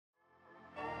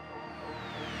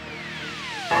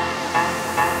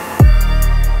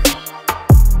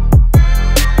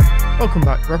Welcome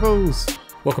back, Rebels.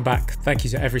 Welcome back. Thank you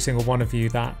to every single one of you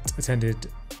that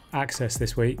attended Access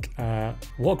this week.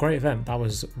 What a great event. That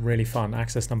was really fun.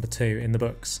 Access number 2 in the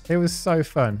books. It was so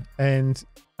fun. And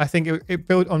I think it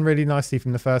built on really nicely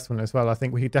from the first one as well. I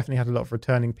think we definitely had a lot of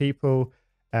returning people.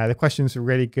 The questions were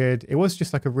really good. It was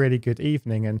just like a really good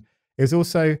evening. And it was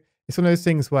also, it's one of those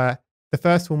things where the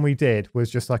first one we did was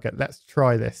just like, let's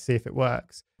try this, see if it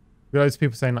works. There were loads of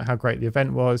people saying like how great the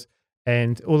event was.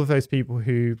 And all of those people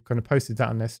who kind of posted that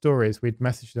on their stories, we'd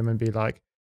message them and be like,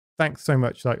 thanks so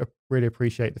much. Like, I really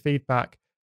appreciate the feedback.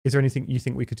 Is there anything you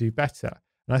think we could do better?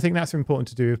 And I think that's important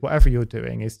to do with whatever you're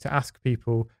doing, is to ask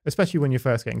people, especially when you're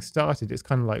first getting started. It's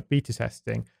kind of like beta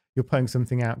testing. You're putting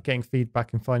something out, getting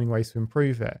feedback and finding ways to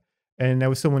improve it. And there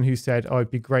was someone who said, oh,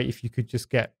 it'd be great if you could just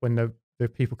get, when the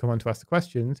people come on to ask the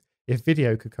questions, if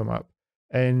video could come up.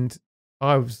 And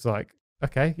I was like,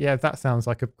 okay, yeah, that sounds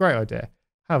like a great idea.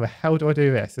 How the hell do I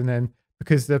do this? And then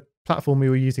because the platform we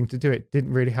were using to do it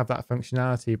didn't really have that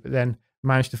functionality, but then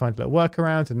managed to find a little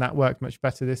workaround, and that worked much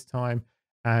better this time.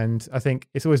 And I think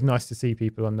it's always nice to see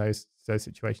people on those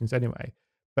situations anyway.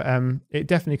 But it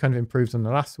definitely kind of improves on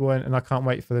the last one, and I can't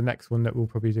wait for the next one that we'll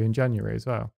probably do in January as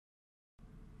well.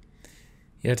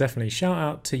 Yeah, definitely. Shout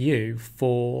out to you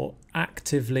for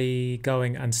actively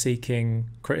going and seeking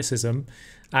criticism,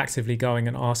 actively going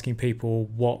and asking people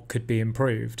what could be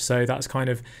improved. So that's kind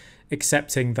of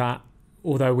accepting that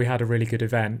although we had a really good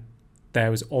event,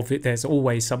 there's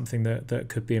always something that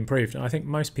could be improved. And I think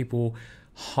most people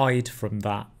hide from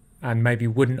that and maybe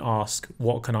wouldn't ask,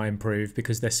 what can I improve?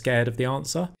 Because they're scared of the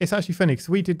answer. It's actually funny because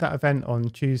we did that event on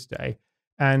Tuesday.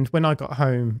 And when I got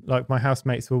home, like my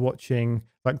housemates were watching,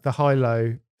 like the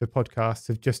High-Low, the podcast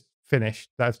have just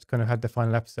finished. That's kind of had the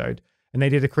final episode. And they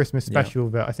did a Christmas special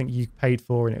that I think you paid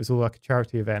for, and it was all like a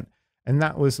charity event. And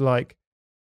that was like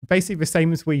basically the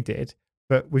same as we did,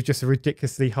 but with just a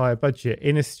ridiculously higher budget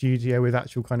in a studio with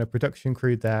actual kind of production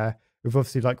crew there, with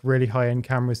obviously like really high-end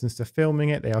cameras and stuff filming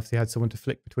it. They obviously had someone to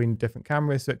flick between different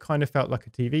cameras. So it kind of felt like a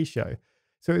TV show.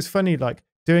 So it was funny, like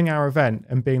doing our event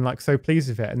and being like so pleased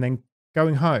with it, and then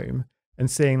going home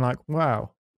and seeing like,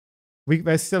 wow,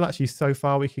 there's still actually so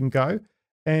far we can go.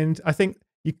 And I think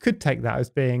you could take that as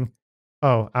being,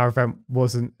 oh, our event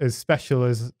wasn't as special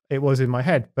as it was in my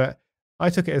head. But I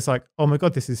took it as like, oh my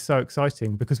God, this is so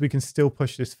exciting because we can still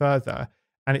push this further.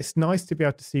 And it's nice to be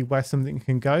able to see where something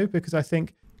can go, because I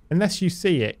think unless you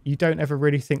see it, you don't ever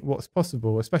really think what's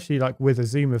possible, especially like with a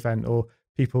Zoom event or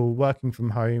people working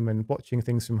from home and watching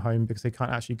things from home because they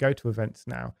can't actually go to events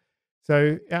now.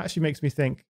 So it actually makes me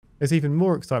think there's even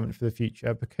more excitement for the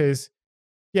future because,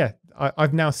 yeah,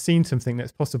 I've now seen something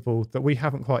that's possible that we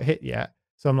haven't quite hit yet.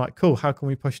 So I'm like, cool, how can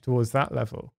we push towards that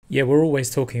level? Yeah, we're always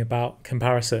talking about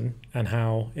comparison and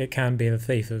how it can be the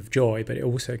thief of joy, but it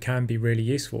also can be really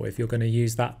useful if you're going to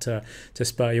use that to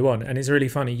spur you on. And it's really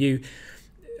funny. You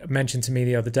mentioned to me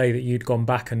the other day that you'd gone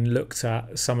back and looked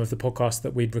at some of the podcasts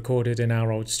that we'd recorded in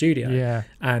our old studio,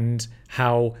 and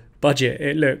how budget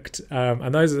it looked.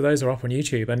 And those are up on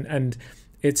YouTube. And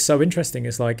it's so interesting.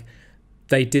 It's like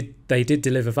they did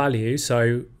deliver value,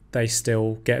 so they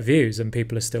still get views and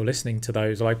people are still listening to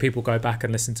those. Like people go back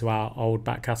and listen to our old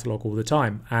back catalogue all the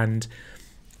time. And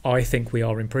I think we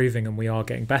are improving and we are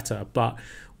getting better, but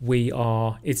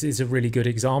it's a really good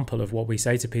example of what we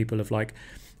say to people of like,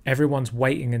 everyone's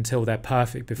waiting until they're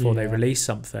perfect before they release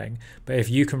something. But if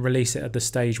you can release it at the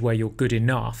stage where you're good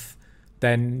enough,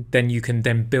 then you can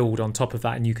then build on top of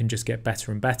that and you can just get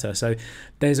better and better. So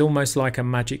there's almost like a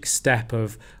magic step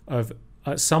of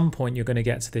at some point you're going to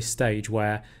get to this stage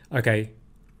where, okay,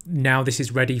 now this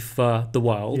is ready for the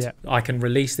world. Yeah. I can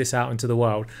release this out into the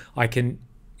world. I can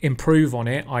improve on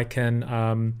it. I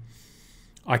can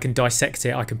dissect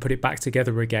it. I can put it back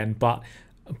together again. But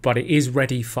it is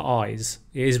ready for eyes.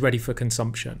 It is ready for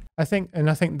consumption. I think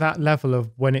that level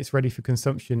of when it's ready for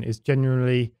consumption is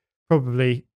generally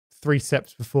probably 3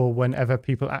 steps before whenever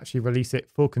people actually release it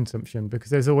for consumption, because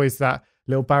there's always that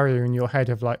little barrier in your head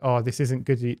of like, oh, this isn't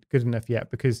good enough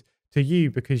yet, because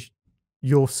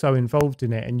you're so involved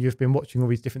in it and you've been watching all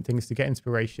these different things to get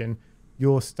inspiration,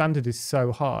 your standard is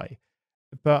so high.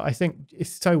 But I think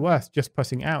it's so worth just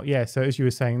putting out. Yeah. So as you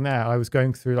were saying there, I was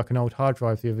going through like an old hard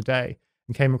drive the other day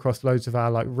and came across loads of our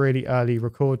like really early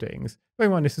recordings. Bear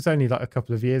in mind, this was only like a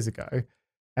couple of years ago.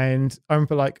 And I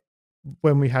remember like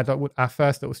when we had like our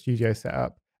first little studio set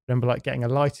up, I remember like getting a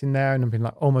light in there and I'm being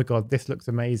like, oh my God, this looks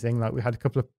amazing. Like we had a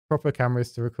couple of proper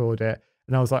cameras to record it.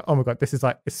 And I was like, oh my God, this is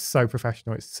like, it's so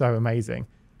professional. It's so amazing.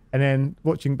 And then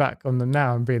watching back on them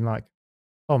now and being like,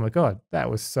 oh my God, that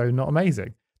was so not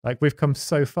amazing. Like we've come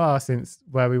so far since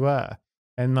where we were.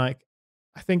 And like,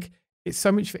 I think it's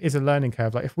so much is a learning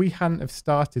curve. Like if we hadn't have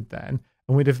started then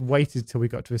and we'd have waited till we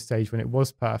got to a stage when it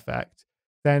was perfect,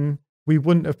 then we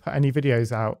wouldn't have put any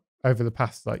videos out over the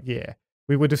past like year.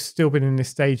 We would have still been in this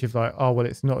stage of like, oh, well,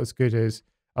 it's not as good as,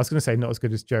 I was going to say not as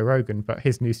good as Joe Rogan, but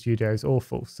his new studio is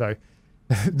awful. So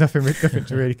nothing different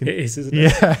to really. It is, isn't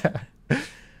it? Yeah.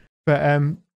 But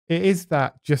it is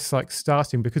that just like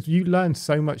starting, because you learn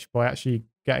so much by actually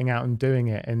getting out and doing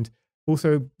it. And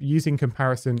also using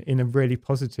comparison in a really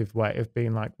positive way of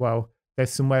being like, well,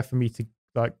 there's somewhere for me to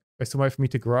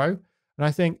grow. And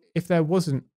I think if there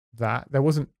wasn't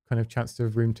kind of chance to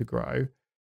have room to grow,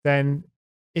 then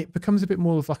it becomes a bit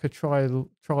more of like a trial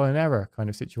and error kind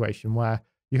of situation where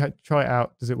you had to try it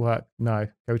out. Does it work? No,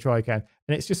 go try again.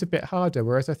 And it's just a bit harder.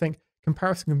 Whereas I think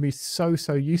comparison can be so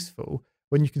useful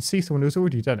when you can see someone who's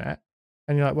already done it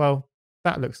and you're like, well,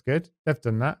 that looks good. They've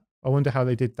done that. I wonder how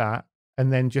they did that.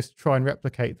 And then just try and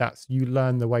replicate that. So you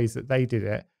learn the ways that they did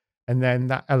it. And then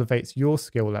that elevates your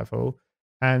skill level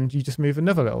and you just move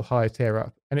another little higher tier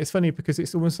up. And it's funny because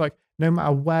it's almost like no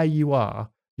matter where you are,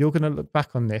 you're going to look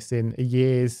back on this in a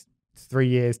year's, 3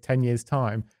 years, 10 years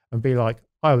time and be like,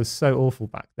 I was so awful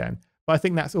back then. But I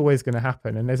think that's always going to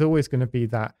happen. And there's always going to be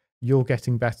that you're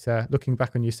getting better, looking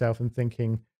back on yourself and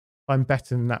thinking, I'm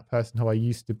better than that person who I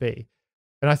used to be.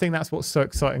 And I think that's what's so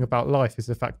exciting about life is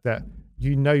the fact that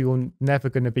you know you're never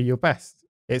going to be your best.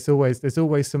 There's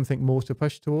always something more to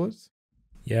push towards.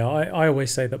 Yeah, I always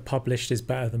say that published is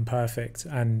better than perfect.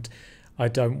 And I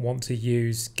don't want to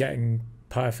use getting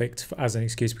perfect as an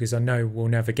excuse because I know we'll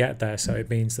never get there. So it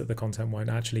means that the content won't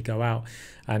actually go out.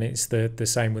 And it's the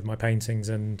same with my paintings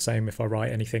and same if I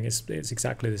write anything, it's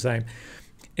exactly the same.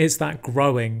 It's that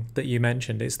growing that you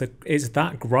mentioned. It's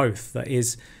that growth that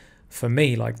is, for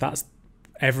me, like that's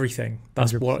everything.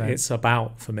 That's 100%. What it's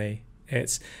about for me.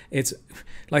 It's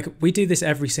like we do this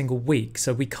every single week,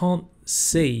 so we can't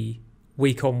see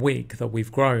week on week that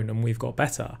we've grown and we've got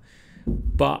better.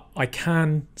 But I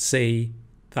can see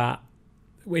that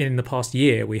in the past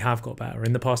year we have got better.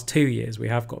 In the past 2 years we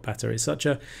have got better. It's such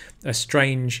a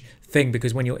strange thing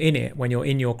because when you're in it, when you're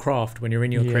in your craft, when you're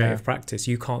in your creative practice,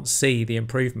 you can't see the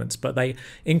improvements. But they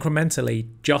incrementally,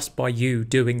 just by you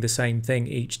doing the same thing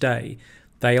each day,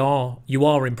 you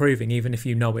are improving even if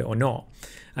you know it or not.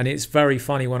 And it's very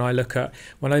funny when I look at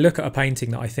a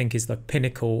painting that I think is the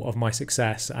pinnacle of my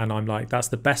success and I'm like, that's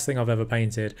the best thing I've ever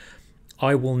painted.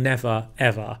 I will never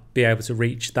ever be able to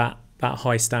reach that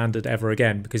high standard ever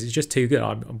again because it's just too good.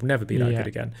 I'll never be that good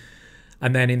again.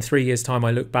 And then in 3 years time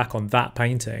I look back on that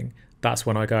painting, that's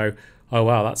when I go, oh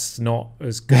wow, that's not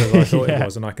as good as I thought it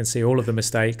was. And I can see all of the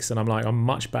mistakes and I'm like, I'm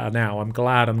much better now. I'm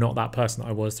glad I'm not that person that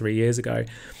I was 3 years ago.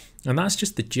 And that's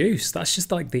just the juice. That's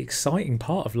just like the exciting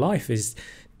part of life, is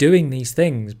doing these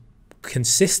things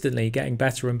consistently, getting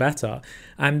better and better.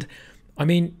 And I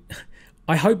mean,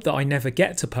 I hope that I never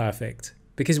get to perfect,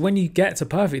 because when you get to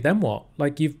perfect, then what?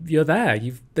 Like you're there.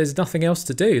 There's nothing else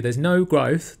to do. There's no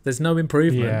growth. There's no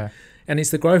improvement. Yeah. And it's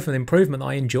the growth and improvement that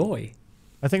I enjoy.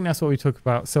 I think that's what we talk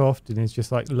about so often, is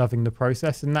just like loving the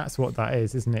process. And that's what that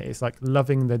is, isn't it? It's like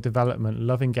loving the development,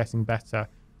 loving getting better,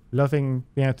 loving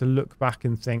being able to look back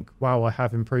and think, wow, I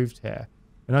have improved here.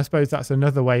 And I suppose that's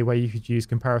another way where you could use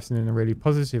comparison in a really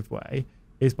positive way,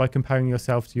 is by comparing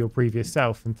yourself to your previous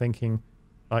self and thinking,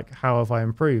 like, how have I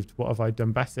improved? What have I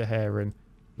done better here? And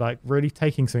like really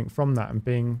taking something from that and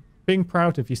being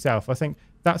proud of yourself. I think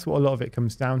that's what a lot of it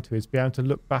comes down to, is being able to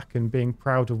look back and being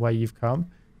proud of where you've come.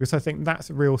 Because I think that's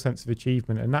a real sense of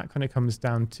achievement. And that kind of comes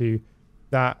down to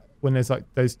that when there's like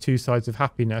those two sides of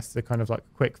happiness, the kind of like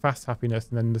quick, fast happiness,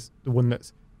 and then the one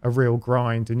that's a real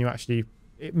grind, and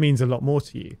it means a lot more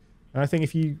to you. And I think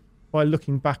if you, by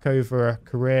looking back over a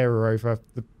career or over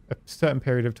a certain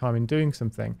period of time in doing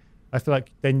something, I feel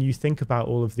like then you think about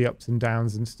all of the ups and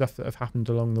downs and stuff that have happened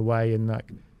along the way, and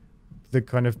like the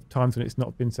kind of times when it's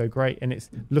not been so great. And it's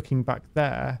looking back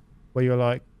there where you're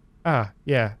like,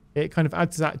 yeah, it kind of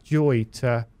adds that joy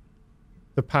to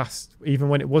the past, even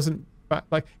when it wasn't bad.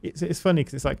 Like it's funny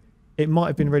because it's like, it might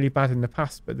have been really bad in the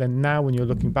past, but then now when you're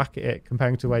looking back at it,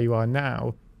 comparing to where you are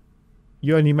now,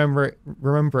 you only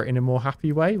remember it in a more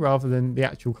happy way rather than the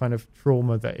actual kind of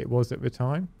trauma that it was at the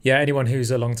time. Yeah, anyone who's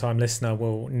a long-time listener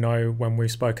will know when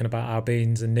we've spoken about our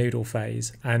beans and noodle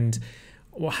phase and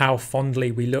how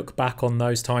fondly we look back on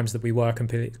those times that we were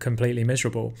completely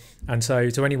miserable. And so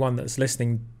to anyone that's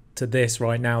listening to this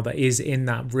right now that is in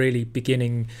that really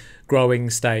beginning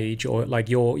growing stage, or like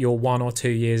you're 1 or 2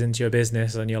 years into your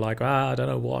business and you're like, I don't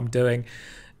know what I'm doing.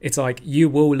 It's like you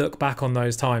will look back on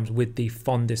those times with the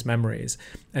fondest memories.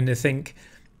 And to think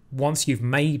once you've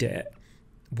made it,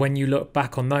 when you look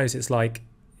back on those, it's like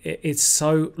it's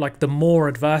so like the more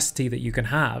adversity that you can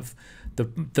have,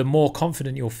 the more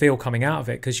confident you'll feel coming out of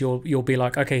it, because you'll be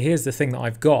like, okay, here's the thing that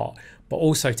I've got, but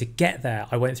also to get there,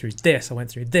 I went through this, I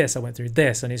went through this, I went through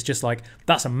this, and it's just like,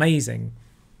 that's amazing.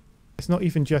 It's not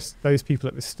even just those people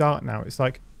at the start now. It's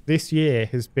like this year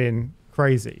has been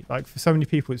crazy. Like for so many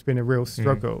people, it's been a real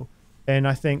struggle. And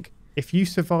I think if you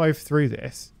survive through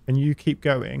this and you keep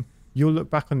going, you'll look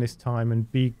back on this time and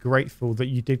be grateful that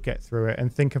you did get through it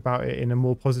and think about it in a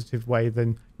more positive way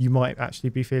than you might actually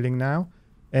be feeling now.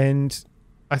 And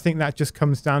I think that just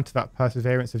comes down to that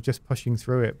perseverance of just pushing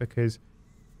through it, because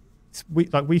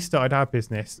we started our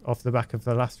business off the back of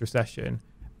the last recession,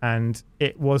 and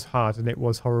it was hard and it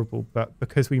was horrible, but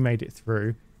because we made it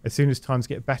through, as soon as times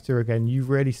get better again, you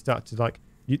really start to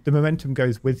the momentum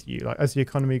goes with you. Like as the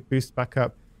economy boosts back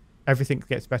up, everything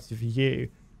gets better for you.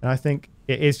 And I think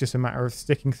it is just a matter of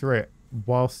sticking through it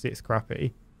whilst it's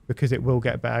crappy, because it will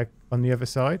get better on the other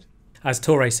side. As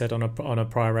Torre said on a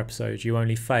prior episode, you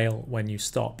only fail when you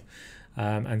stop.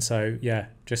 And so, yeah,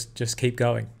 just keep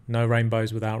going. No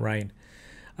rainbows without rain.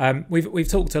 We've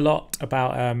talked a lot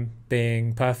about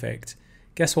being perfect.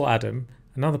 Guess what, Adam?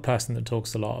 Another person that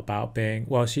talks a lot about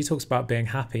she talks about being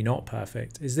happy, not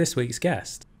perfect, is this week's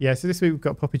guest. Yeah, so this week we've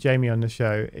got Poppy Jamie on the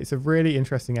show. It's a really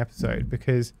interesting episode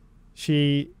because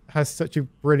she has such a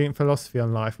brilliant philosophy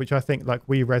on life, which I think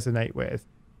we resonate with.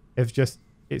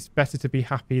 It's better to be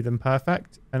happy than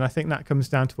perfect. And I think that comes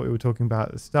down to what we were talking about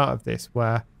at the start of this,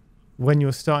 where when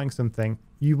you're starting something,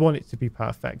 you want it to be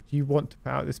perfect. You want to put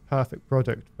out this perfect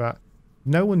product, but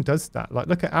no one does that.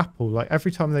 Look at Apple.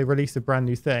 Every time they release a brand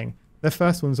new thing, their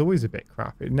first one's always a bit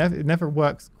crap. It never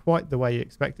works quite the way you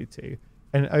expect it to.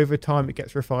 And over time, it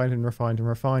gets refined and refined and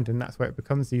refined. And that's where it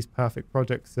becomes these perfect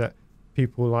products that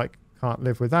people can't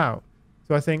live without.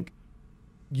 So I think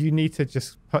you need to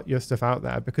just put your stuff out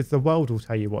there, because the world will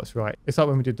tell you what's right. It's like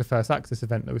when we did the First Access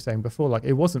event that we were saying before,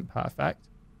 it wasn't perfect,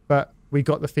 but we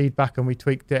got the feedback and we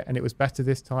tweaked it and it was better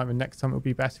this time, and next time it'll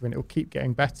be better and it'll keep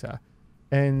getting better.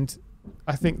 And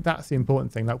I think that's the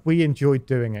important thing. We enjoyed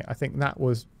doing it. I think that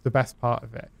was the best part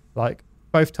of it.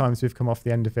 Both times we've come off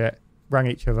the end of it, rang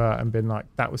each other and been like,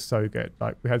 that was so good.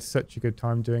 We had such a good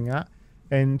time doing that.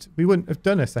 And we wouldn't have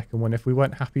done a second one if we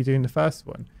weren't happy doing the first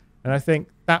one. And I think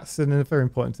that's another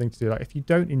important thing to do. If you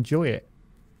don't enjoy it,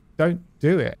 don't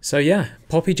do it. So yeah,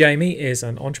 Poppy Jamie is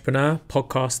an entrepreneur,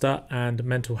 podcaster, and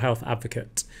mental health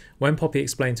advocate. When Poppy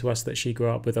explained to us that she grew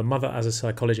up with a mother as a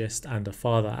psychologist and a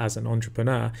father as an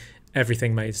entrepreneur,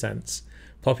 everything made sense.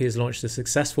 Poppy has launched a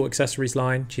successful accessories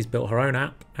line, she's built her own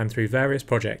app, and through various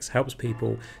projects helps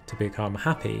people to become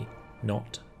happy,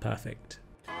 not perfect.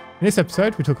 In this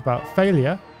episode, we talk about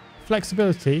failure,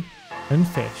 flexibility, and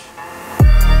fish.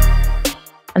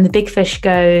 And the big fish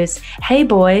goes, "Hey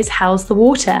boys, how's the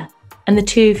water?" And the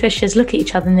two fishes look at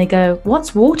each other and they go,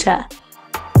 "What's water?"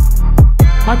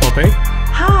 Hi, Poppy.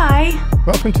 Hi.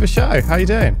 Welcome to the show. How are you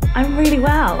doing? I'm really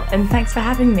well, and thanks for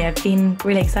having me. I've been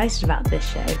really excited about this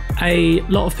show. A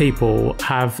lot of people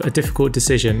have a difficult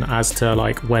decision as to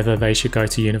whether they should go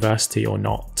to university or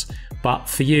not. But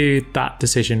for you, that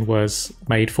decision was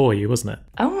made for you, wasn't it?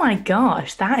 Oh my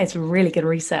gosh, that is really good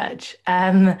research.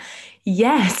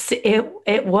 Yes,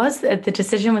 it was. The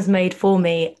decision was made for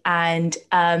me, and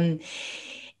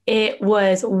it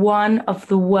was one of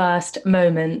the worst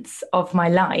moments of my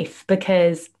life,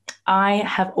 because I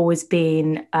have always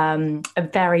been a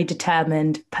very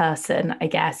determined person, I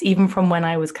guess. Even from when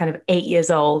I was kind of 8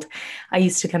 years old, I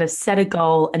used to kind of set a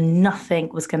goal and nothing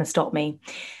was going to stop me.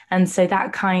 And so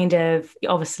that kind of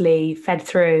obviously fed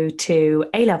through to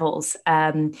A-levels,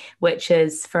 which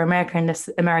is, for American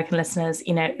listeners,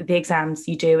 the exams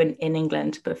you do in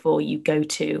England before you go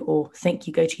to or think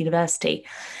you go to university.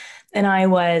 And I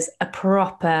was a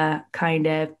proper kind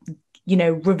of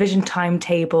revision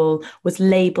timetable was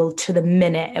labeled to the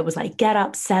minute. It was get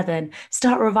up 7,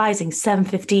 start revising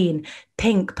 7:15,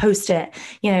 pink post-it,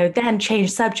 then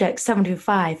change subject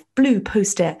 7:05, blue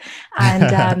post-it.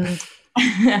 And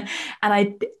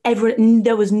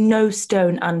there was no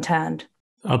stone unturned.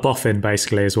 A boffin,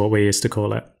 basically, is what we used to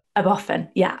call it. A boffin,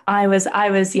 yeah. I was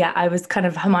kind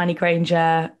of Hermione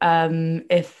Granger,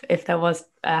 if there was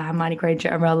a Hermione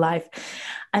Granger in real life.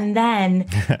 And then,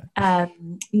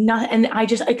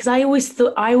 because I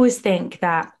always think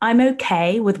that I'm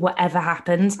okay with whatever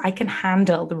happens. I can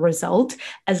handle the result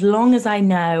as long as I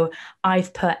know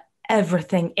I've put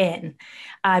everything in.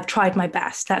 I've tried my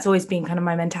best. That's always been kind of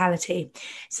my mentality.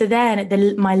 So then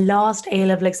at my last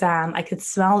A-level exam, I could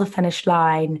smell the finish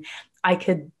line. I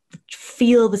could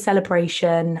feel the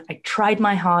celebration. I tried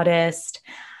my hardest.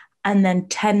 And then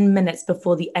 10 minutes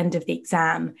before the end of the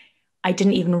exam, I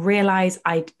didn't even realize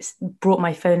I'd brought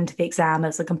my phone to the exam. It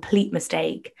was a complete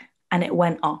mistake and it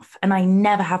went off. And I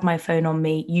never have my phone on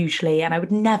me usually. And I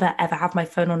would never, ever have my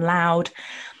phone on loud.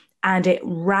 And it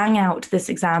rang out this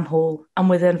exam hall. And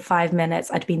within 5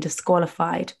 minutes, I'd been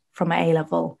disqualified from my A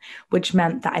level, which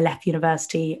meant that I left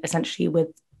university essentially with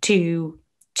two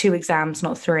exams,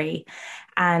 not three.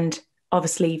 And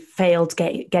obviously failed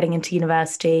getting into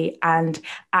university. And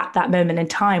at that moment in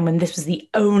time, when this was the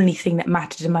only thing that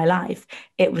mattered in my life,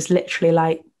 it was literally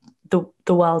like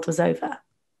the world was over.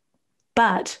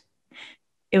 But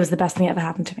it was the best thing that ever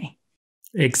happened to me.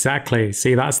 Exactly.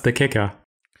 See, that's the kicker.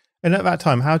 And at that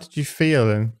time, how did you feel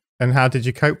and how did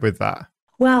you cope with that?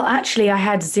 Well, actually, I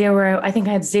had zero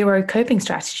coping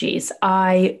strategies.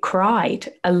 I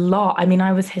cried a lot. I mean,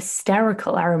 I was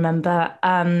hysterical, I remember.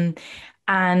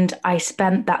 And I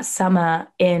spent that summer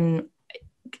in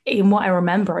what I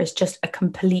remember is just a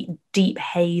complete deep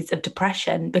haze of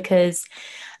depression, because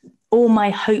all my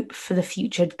hope for the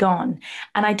future had gone.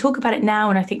 And I talk about it now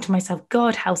and I think to myself,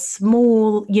 God, how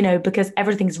small, because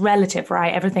everything's relative,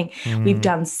 right? Everything we've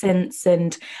done since.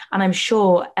 And I'm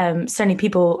sure so many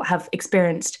people have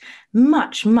experienced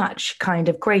much, much kind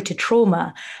of greater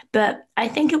trauma. But I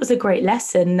think it was a great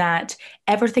lesson that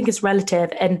everything is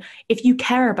relative. And if you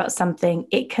care about something,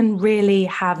 it can really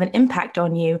have an impact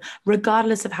on you,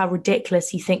 regardless of how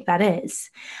ridiculous you think that is.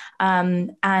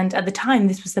 And at the time,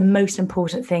 this was the most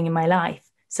important thing in my life.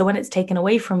 So when it's taken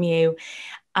away from you,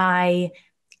 I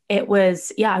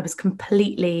was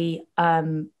completely,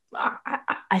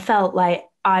 I felt like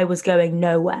I was going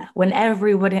nowhere when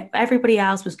everybody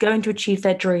else was going to achieve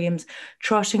their dreams,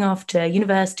 trotting off to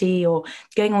university or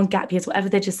going on gap years, whatever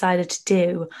they decided to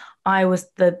do. I was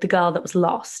the girl that was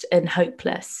lost and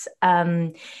hopeless.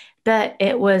 But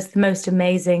it was the most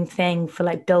amazing thing for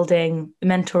like building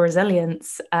mental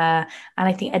resilience. And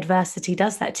I think adversity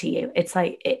does that to you. It's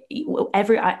like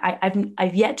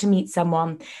I've yet to meet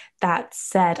someone that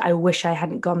said, I wish I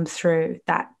hadn't gone through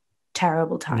that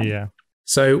terrible time. Yeah.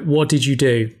 So what did you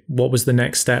do? What was the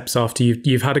next steps after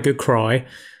you've had a good cry?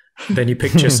 Then you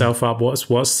picked yourself up.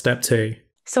 What's step 2?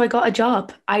 So I got a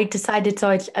job. I decided. So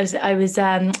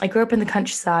I grew up in the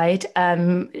countryside,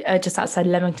 just outside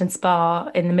Leamington Spa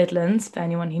in the Midlands, for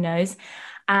anyone who knows.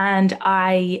 And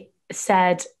I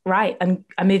said, right, I'm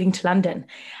moving to London,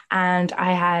 and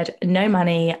I had no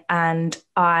money, and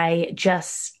I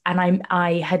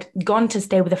had gone to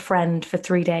stay with a friend for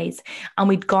 3 days, and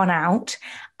we'd gone out.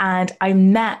 And I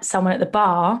met someone at the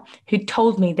bar who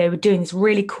told me they were doing this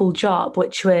really cool job,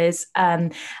 which was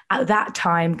at that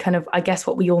time kind of, I guess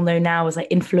what we all know now as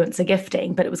like influencer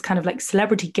gifting, but it was kind of like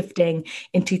celebrity gifting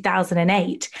in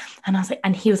 2008. And I was like,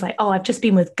 and he was like, oh, I've just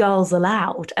been with Girls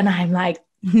Aloud. And I'm like,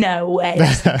 no way,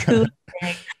 that's the coolest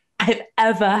thing I've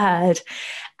ever heard.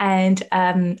 And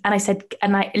I said,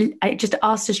 and I just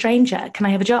asked a stranger, can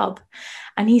I have a job?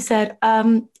 And he said,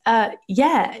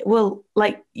 yeah, well,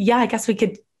 like, yeah, I guess we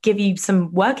could give you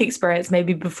some work experience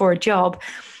maybe before a job.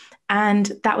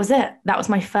 And that was it. That was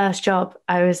my first job.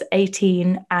 I was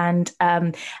 18, and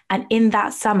in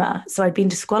that summer, so I'd been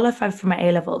disqualified from my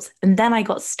A levels, and then I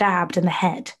got stabbed in the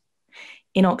head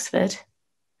in Oxford.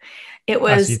 It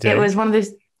was one of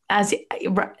those, as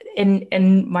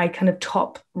in my kind of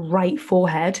top right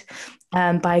forehead,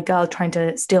 by a girl trying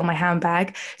to steal my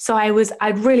handbag. So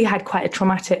I'd really had quite a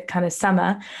traumatic kind of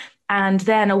summer. And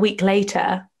then a week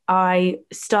later, I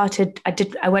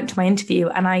went to my interview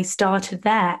and I started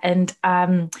there, and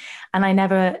I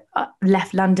never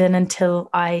left London until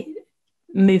I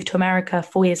moved to America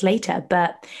 4 years later.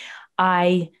 But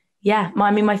my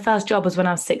first job was when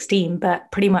I was 16, but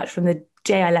pretty much from the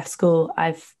day I left school,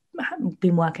 I've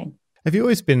been working. Have you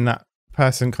always been that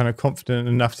person kind of confident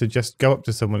enough to just go up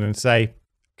to someone and say,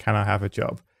 can I have a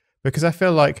job? Because I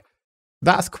feel like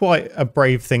that's quite a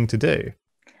brave thing to do.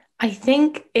 I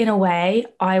think in a way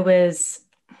I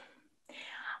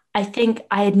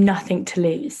had nothing to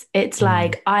lose. It's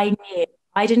like I knew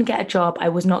I didn't get a job, I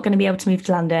was not going to be able to move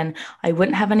to London. I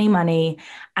wouldn't have any money.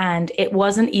 And it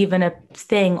wasn't even a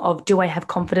thing of, do I have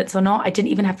confidence or not? I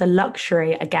didn't even have the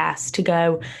luxury, I guess, to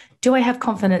go, do I have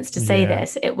confidence to say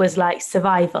this? It was like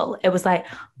survival. It was like,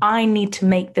 I need to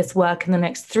make this work in the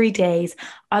next 3 days.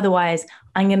 Otherwise,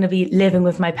 I'm going to be living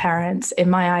with my parents, in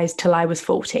my eyes, till I was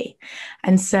 40.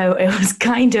 And so it was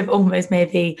kind of almost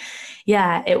maybe,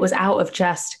 it was out of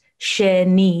just sheer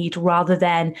need, rather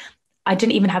than I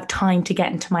didn't even have time to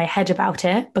get into my head about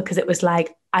it, because it was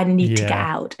like, I need to get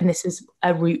out. And this is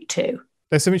a route too.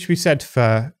 There's something to be said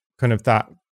for kind of that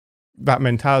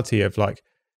mentality of like,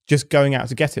 just going out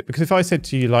to get it. Because if I said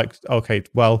to you like, okay,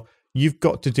 well, you've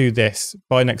got to do this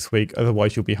by next week,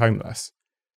 otherwise you'll be homeless,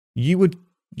 you would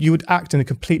you would act in a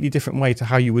completely different way to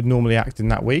how you would normally act in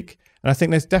that week. And I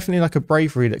think there's definitely like a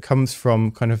bravery that comes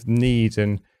from kind of need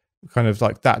and kind of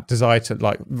like that desire to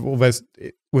like, well,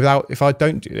 if I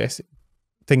don't do this,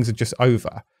 things are just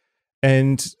over.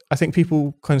 And I think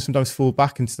people kind of sometimes fall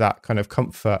back into that kind of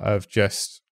comfort of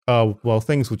just, oh, well,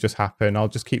 things will just happen. I'll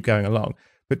just keep going along.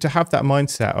 But to have that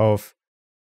mindset of,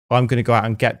 I'm going to go out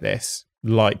and get this,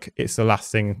 like it's the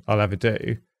last thing I'll ever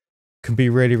do, can be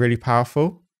really, really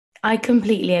powerful. I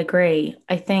completely agree.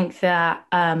 I think that,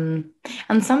 and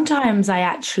sometimes I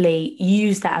actually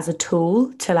use that as a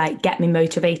tool to like get me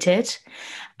motivated.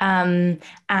 And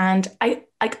I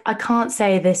can't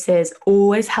say this is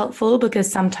always helpful,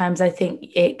 because sometimes I think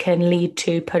it can lead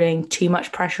to putting too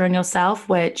much pressure on yourself,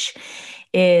 which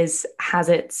has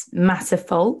its massive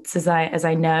faults, as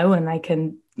I know, and I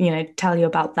can tell you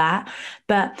about that.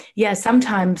 But yeah,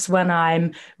 sometimes when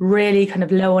I'm really kind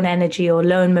of low on energy or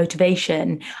low on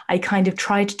motivation, I kind of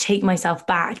try to take myself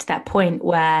back to that point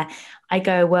where I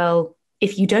go, well,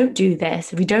 if you don't do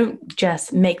this, if you don't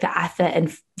just make the effort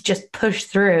and just push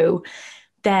through,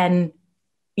 then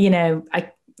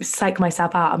I psych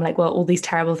myself out. I'm like, well, all these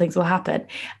terrible things will happen.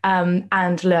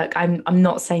 And look, I'm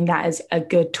not saying that is a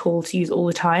good tool to use all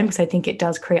the time, because I think it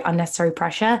does create unnecessary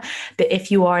pressure. But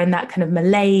if you are in that kind of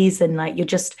malaise and like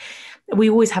we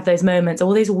always have those moments,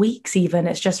 all those weeks even,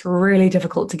 it's just really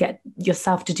difficult to get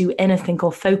yourself to do anything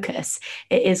or focus.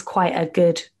 It is quite a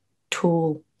good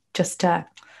tool just to,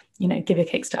 give you a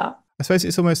kickstart. I suppose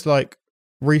it's almost like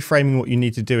reframing what you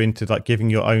need to do into like giving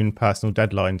your own personal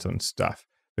deadlines on stuff.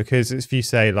 Because if you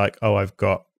say like, oh,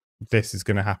 this is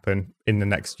going to happen in the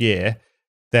next year,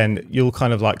 then you'll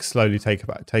kind of like slowly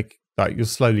you'll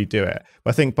slowly do it.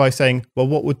 But I think by saying, well,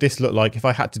 what would this look like if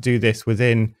I had to do this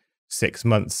within 6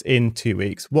 months, in 2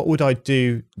 weeks? What would I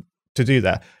do to do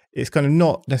that? It's kind of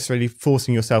not necessarily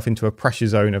forcing yourself into a pressure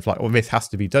zone of like, well, this has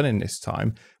to be done in this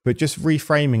time, but just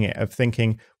reframing it of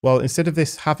thinking, well, instead of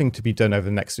this having to be done over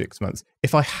the next 6 months,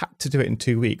 if I had to do it in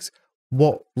 2 weeks,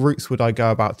 what routes would I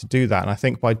go about to do that? And I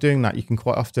think by doing that, you can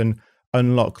quite often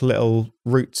unlock little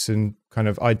routes and kind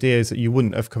of ideas that you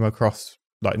wouldn't have come across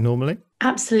like normally.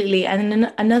 Absolutely.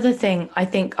 And another thing I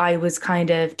think I was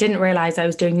didn't realize I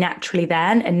was doing naturally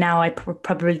then, and now I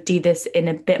probably do this in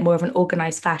a bit more of an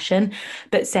organized fashion,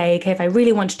 but say, okay, if I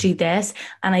really want to do this,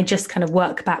 and I just kind of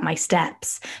work back my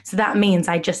steps. So that means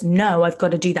I just know I've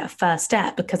got to do that first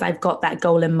step because I've got that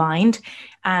goal in mind.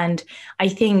 And I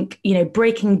think,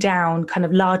 breaking down kind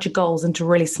of larger goals into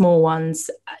really small ones,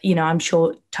 I'm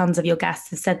sure tons of your guests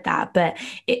have said that, but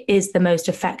it is the most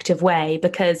effective way,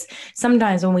 because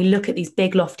sometimes when we look at these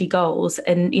big lofty goals,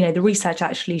 and, the research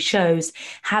actually shows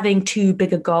having too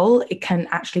big a goal, it can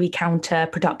actually be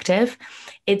counterproductive.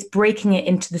 It's breaking it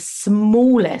into the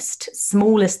smallest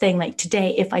thing. Like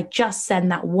today, if I just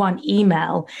send that one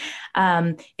email,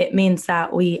 it means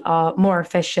that we are more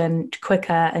efficient,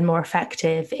 quicker, and more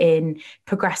effective in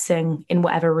progressing in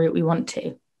whatever route we want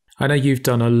to. I know you've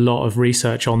done a lot of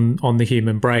research on the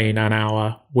human brain and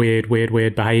our weird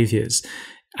behaviors.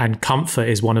 And comfort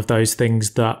is one of those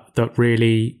things that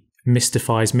really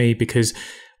mystifies me, because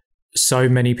so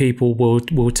many people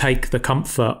will take the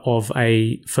comfort of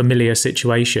a familiar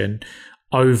situation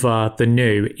over the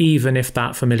new, even if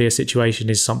that familiar situation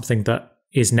is something that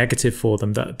is negative for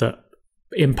them, that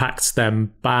impacts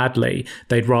them badly.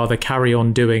 They'd rather carry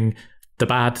on doing the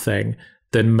bad thing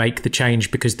than make the change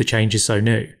because the change is so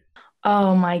new.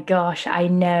 Oh my gosh, I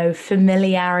know.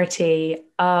 Familiarity.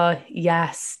 Oh,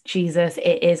 yes, Jesus.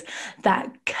 It is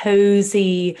that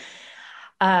cozy,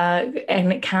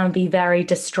 and it can be very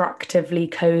destructively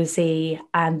cozy,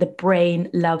 and the brain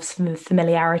loves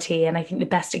familiarity. And I think the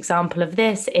best example of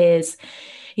this is,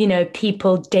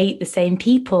 people date the same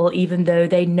people even though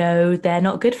they know they're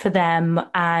not good for them.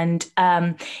 And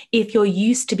if you're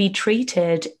used to be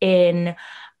treated in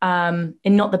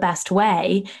not the best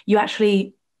way, you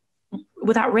actually,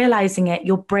 without realizing it,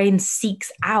 your brain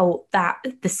seeks out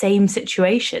the same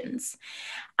situations.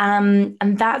 And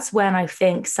that's when I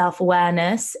think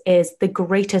self-awareness is the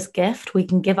greatest gift we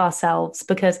can give ourselves,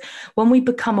 because when we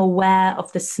become aware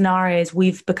of the scenarios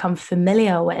we've become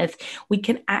familiar with, we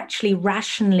can actually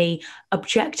rationally,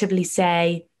 objectively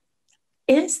say,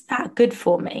 is that good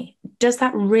for me? Does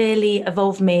that really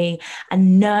evolve me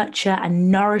and nurture and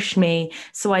nourish me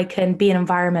so I can be an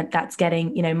environment that's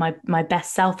getting, my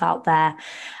best self out there?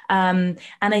 And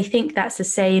I think that's the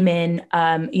same in,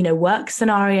 work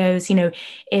scenarios.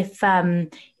 If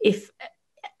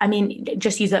I mean,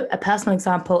 just use a personal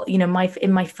example, in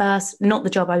my first, not the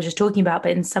job I was just talking about,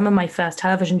 but in some of my first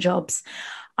television jobs,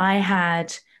 I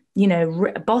had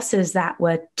bosses that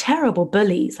were terrible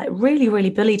bullies, like really, really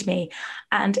bullied me.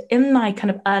 And in my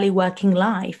kind of early working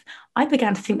life, I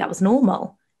began to think that was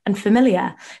normal and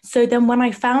familiar. So then when I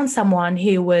found someone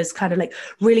who was kind of like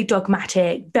really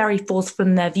dogmatic, very forceful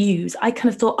in their views, I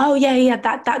kind of thought, oh yeah,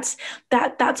 that's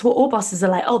what all bosses are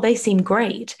like. Oh, they seem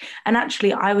great. And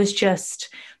actually I was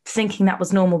just thinking that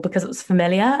was normal because it was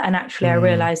familiar. And actually I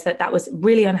realized that that was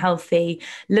really unhealthy.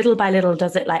 Little by little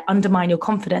does it like undermine your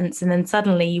confidence. And then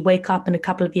suddenly you wake up in a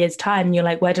couple of years' time and you're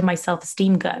like, where did my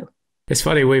self-esteem go? It's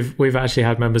funny, we've actually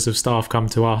had members of staff come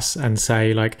to us and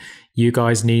say, like, you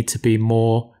guys need to be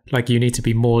more, like, you need to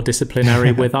be more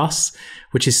disciplinary with us,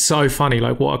 which is so funny.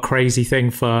 Like, what a crazy thing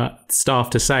for staff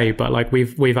to say. But like,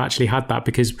 we've actually had that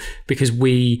because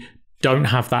we don't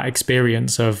have that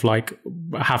experience of like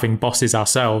having bosses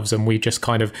ourselves, and we just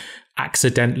kind of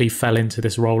accidentally fell into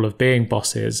this role of being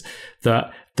bosses,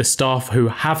 that the staff who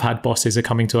have had bosses are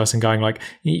coming to us and going like,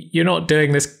 you're not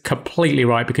doing this completely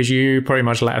right because you pretty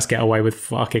much let us get away with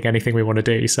fucking anything we want to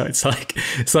do. So it's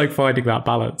like finding that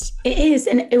balance. It is.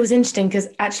 And it was interesting because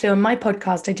actually on my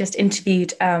podcast, I just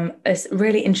interviewed a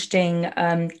really interesting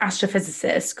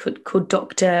astrophysicist called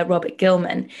Dr. Robert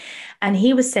Gilman. And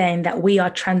he was saying that we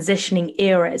are transitioning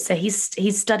eras. So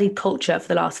he's studied culture for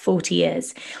the last 40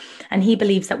 years. And he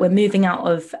believes that we're moving out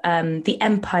of the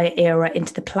empire era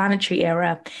into the planetary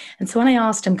era. And so when I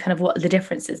asked him kind of what are the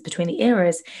differences between the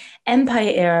eras,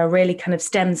 empire era really kind of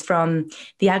stems from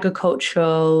the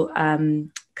agricultural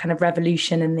kind of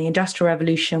revolution and the industrial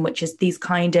revolution, which is these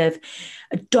kind of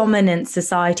dominant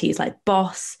societies like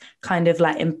boss, kind of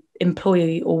like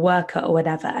employee or worker or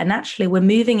whatever. And actually we're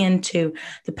moving into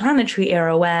the planetary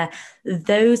era where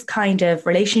those kind of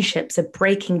relationships are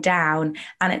breaking down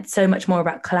and it's so much more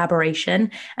about collaboration.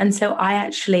 And so I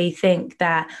actually think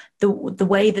that the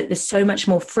way that there's so much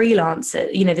more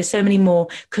freelancers, there's so many more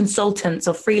consultants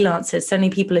or freelancers, so many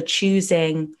people are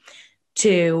choosing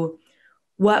to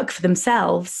work for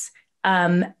themselves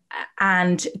and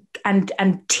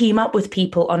team up with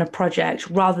people on a project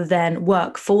rather than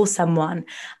work for someone.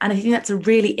 And I think that's a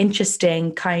really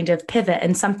interesting kind of pivot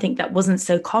and something that wasn't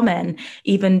so common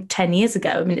even 10 years ago.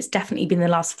 I mean, it's definitely been the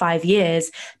last 5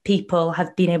 years, people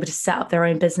have been able to set up their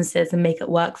own businesses and make it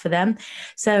work for them.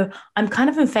 So I'm kind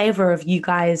of in favor of you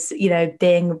guys,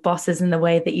 being bosses in the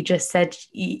way that you just said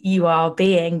you are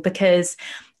being, because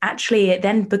actually it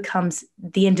then becomes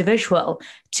the individual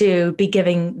to be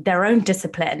giving their own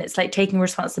discipline. It's like taking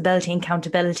responsibility and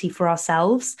accountability for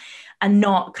ourselves and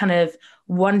not kind of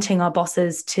wanting our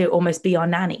bosses to almost be our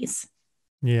nannies.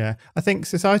 Yeah, I think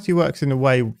society works in a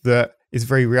way that is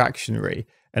very reactionary.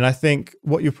 And I think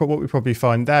what we probably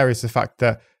find there is the fact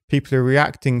that people are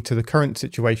reacting to the current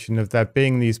situation of there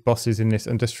being these bosses in this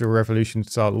industrial revolution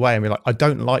style way. And we're like, I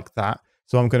don't like that.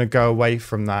 So I'm going to go away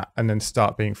from that and then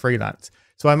start being freelance.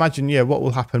 So I imagine, what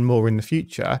will happen more in the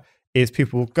future is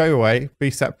people will go away,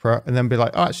 be separate, and then be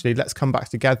like, oh, actually, let's come back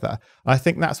together. And I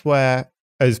think that's where,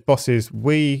 as bosses,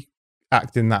 we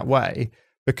act in that way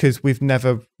because we've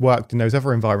never worked in those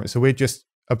other environments. So we're just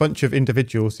a bunch of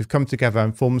individuals who've come together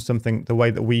and formed something the way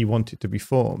that we want it to be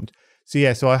formed.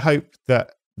 So I hope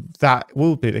that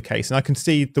will be the case. And I can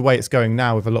see the way it's going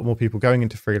now with a lot more people going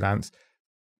into freelance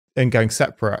and going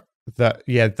separate,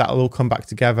 that'll all come back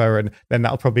together, and then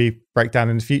that'll probably break down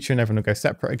in the future and everyone will go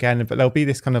separate again. But there'll be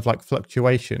this kind of like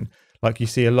fluctuation like you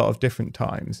see a lot of different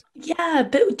times. Yeah,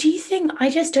 but do you think, I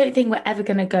just don't think we're ever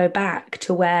going to go back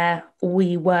to where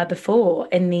we were before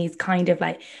in these kind of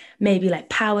like maybe like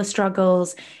power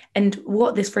struggles. And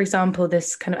what this, for example,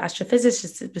 this kind of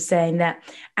astrophysicist was saying, that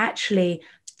actually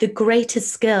the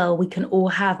greatest skill we can all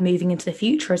have moving into the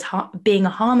future is being a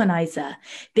harmonizer,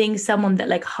 being someone that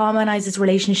like harmonizes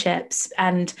relationships.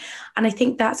 And I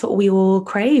think that's what we all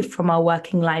crave from our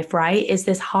working life, right? Is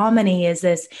this harmony, is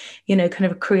this, kind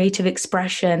of a creative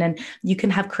expression. And you can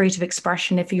have creative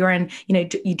expression if you're in,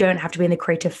 you don't have to be in the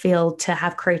creative field to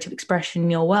have creative expression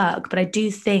in your work. But I do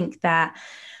think that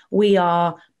we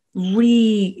are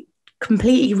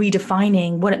completely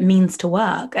redefining what it means to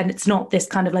work. And it's not this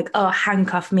kind of like, oh,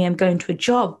 handcuff me, I'm going to a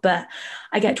job, but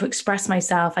I get to express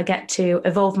myself, I get to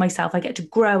evolve myself, I get to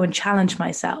grow and challenge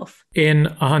myself. In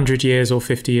 100 years or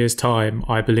 50 years time,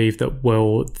 I believe that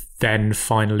we'll then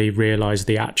finally realize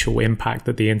the actual impact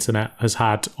that the internet has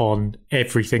had on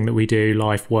everything that we do,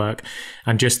 life, work,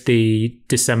 and just the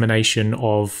dissemination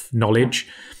of knowledge.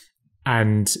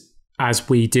 And as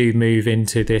we do move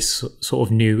into this sort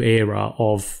of new era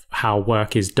of how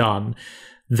work is done,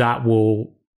 that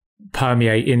will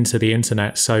permeate into the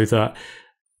internet so that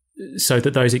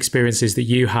those experiences that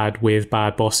you had with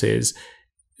bad bosses,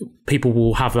 people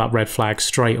will have that red flag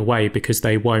straight away because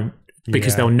they won't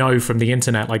because they'll know from the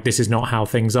internet, like, this is not how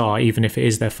things are, even if it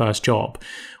is their first job.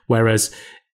 Whereas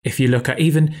if you look at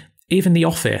even The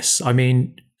Office, I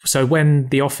mean, so when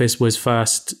The Office was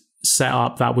first set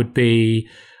up, that would be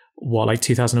like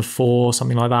 2004,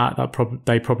 something like that.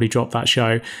 They probably dropped that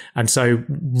show. And so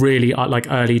really, like,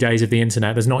 early days of the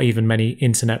internet, there's not even many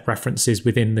internet references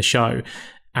within the show.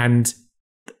 And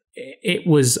it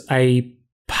was a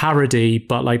parody,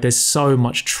 but like, there's so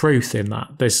much truth in that.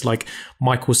 There's like,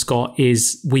 Michael Scott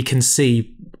we can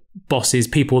see bosses,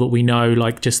 people that we know,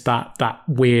 like, just that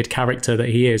weird character that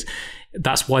he is.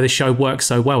 That's why the show works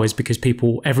so well, is because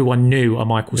everyone knew a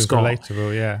Michael Scott.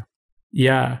 Relatable,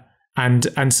 yeah.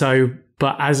 And so,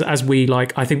 but as we,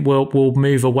 like, I think we'll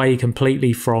move away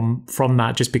completely from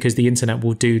that, just because the internet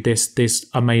will do this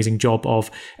amazing job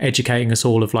of educating us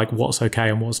all of, like, what's okay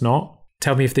and what's not.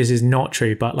 Tell me if this is not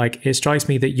true, but like, it strikes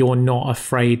me that you're not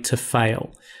afraid to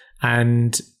fail.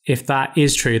 And if that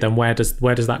is true, then where does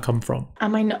that come from?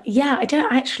 Am I not? Yeah, I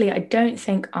don't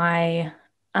think I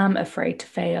am afraid to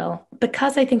fail,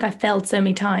 because I think I've failed so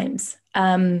many times.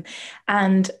 And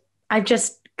I've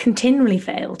just continually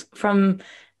failed from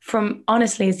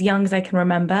honestly as young as I can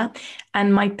remember.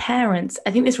 And my parents,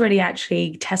 I think this really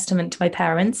actually testament to my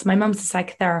parents. My mum's a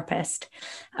psychotherapist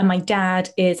and my dad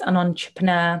is an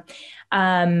entrepreneur.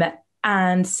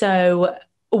 And so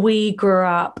we grew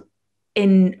up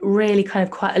in really kind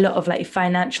of quite a lot of like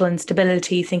financial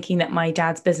instability, thinking that my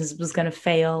dad's business was going to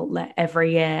fail like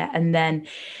every year. And then,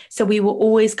 so we were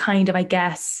always kind of, I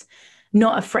guess,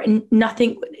 not afraid,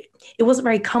 nothing, it wasn't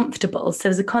very comfortable. So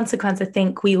as a consequence, I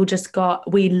think we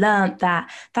learned that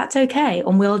that's okay.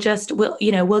 And we'll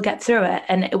get through it.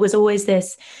 And it was always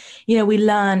this, we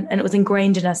learn, and it was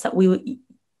ingrained in us that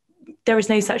there is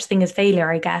no such thing as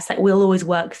failure, I guess. Like, we'll always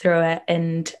work through it,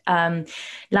 and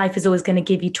life is always going to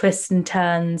give you twists and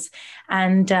turns.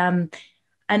 And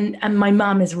my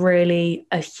mum is really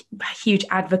a huge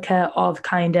advocate of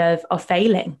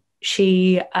failing.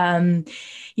 She,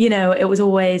 it was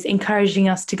always encouraging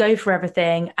us to go for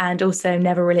everything, and also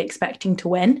never really expecting to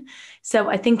win. So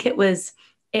I think it was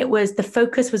the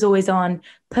focus was always on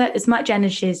put as much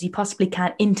energy as you possibly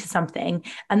can into something,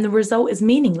 and the result is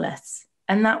meaningless.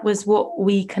 And that was what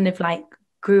we kind of like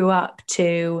grew up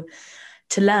to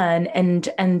learn.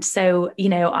 And so,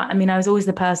 I mean, I was always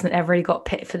the person that never really got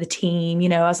picked for the team.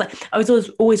 I was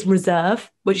always reserve,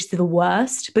 which is the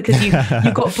worst, because you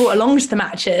got brought along to the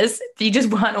matches, but you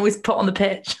just weren't always put on the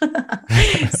pitch.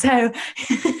 So,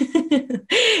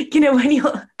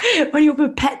 when you're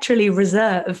perpetually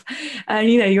reserve, and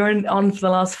you're on for the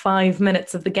last 5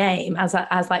 minutes of the game as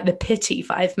like the pity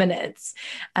 5 minutes,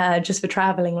 just for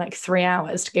traveling like 3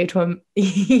 hours to go to a, do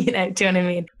you know what I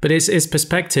mean? But it's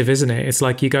perspective, isn't it? It's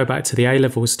like, you go back to the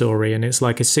A-level story, and it's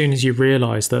like, as soon as you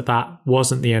realise that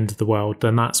wasn't the end of the world,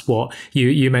 then that's what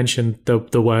you mentioned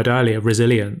the word earlier,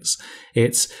 resilience.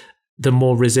 It's the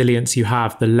more resilience you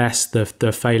have, the less the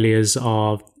failures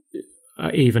are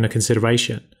even a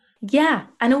consideration. Yeah,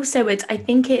 and also I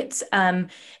think it's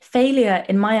failure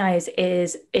in my eyes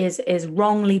is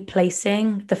wrongly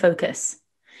placing the focus,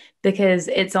 because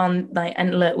it's on like,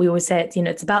 and look, we always say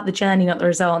it's about the journey, not the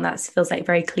result, and that feels like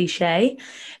very cliche,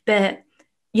 but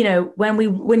when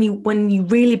you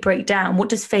really break down what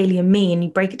does failure mean, you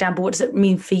break it down, but what does it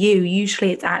mean for you?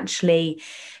 Usually it's actually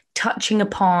touching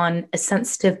upon a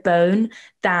sensitive bone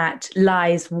that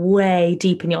lies way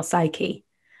deep in your psyche.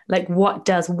 Like, what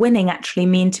does winning actually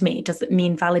mean to me? Does it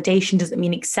mean validation? Does it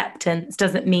mean acceptance?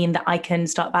 Does it mean that I can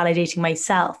start validating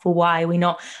myself? Or why are we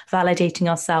not validating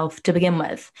ourselves to begin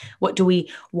with?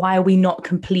 Why are we not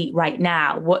complete right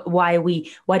now? Why do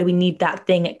we need that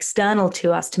thing external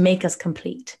to us to make us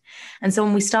complete? And so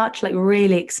when we start to like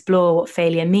really explore what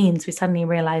failure means, we suddenly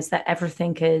realize that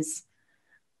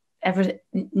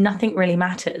nothing really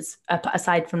matters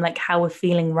aside from like how we're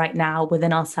feeling right now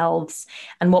within ourselves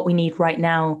and what we need right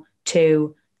now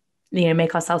to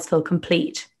make ourselves feel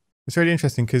complete. It's really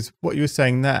interesting, because what you were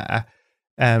saying there,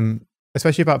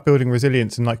 especially about building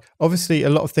resilience, and like, obviously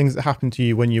a lot of things that happened to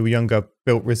you when you were younger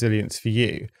built resilience for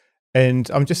you.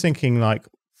 And I'm just thinking, like,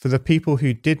 for the people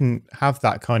who didn't have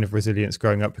that kind of resilience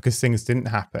growing up because things didn't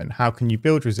happen, how can you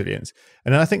build resilience?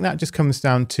 And I think that just comes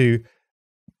down to,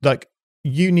 like,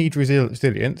 you need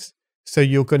resilience, so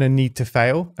you're going to need to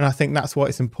fail. And I think that's why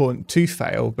it's important to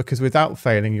fail, because without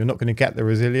failing, you're not going to get the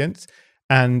resilience.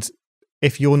 And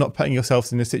if you're not putting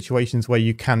yourselves in the situations where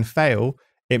you can fail,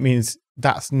 it means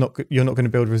you're not going to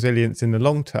build resilience in the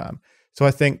long term. So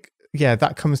I think, yeah,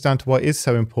 that comes down to why it is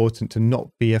so important to not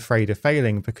be afraid of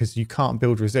failing, because you can't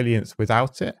build resilience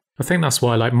without it. I think that's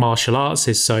why like martial arts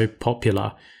is so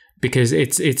popular, because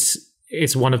it's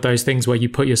it's one of those things where you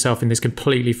put yourself in this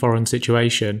completely foreign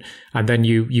situation, and then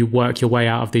you work your way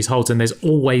out of these holes, and there's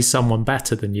always someone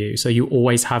better than you. So you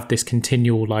always have this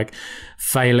continual like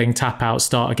failing, tap out,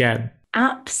 start again.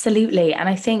 Absolutely. And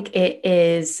I think it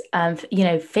is,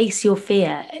 face your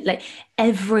fear. Like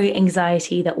every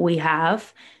anxiety that we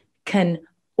have can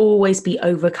always be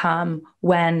overcome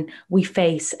when we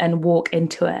face and walk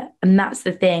into it. And that's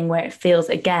the thing where it feels,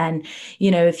 again,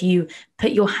 if you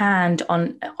put your hand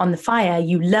on the fire,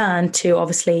 you learn to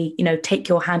obviously, take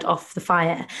your hand off the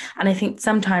fire. And I think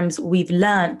sometimes we've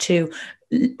learned to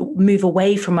move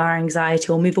away from our anxiety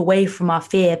or move away from our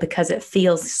fear because it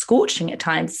feels scorching at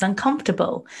times. It's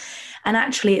uncomfortable. And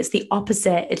actually it's the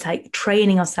opposite. It's like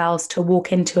training ourselves to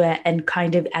walk into it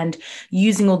and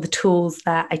using all the tools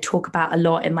that I talk about a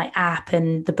lot in my app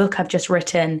and the book I've just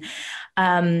written.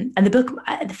 And the book,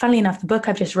 funnily enough, the book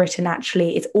I've just written,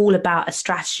 actually, it's all about a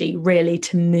strategy really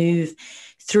to move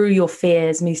through your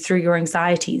fears, move through your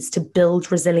anxieties, to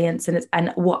build resilience.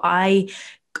 And what I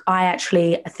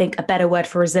actually think a better word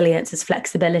for resilience is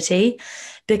flexibility,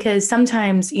 because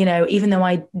sometimes, even though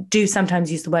I do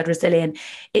sometimes use the word resilient,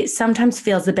 it sometimes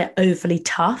feels a bit overly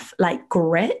tough, like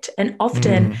grit. And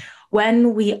often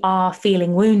when we are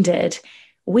feeling wounded,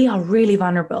 we are really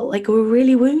vulnerable, like we're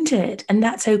really wounded, and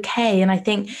that's okay. And I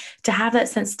think to have that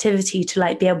sensitivity to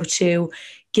like be able to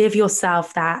give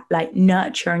yourself that like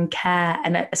nurture and care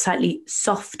and a slightly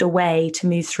softer way to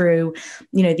move through,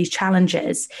 these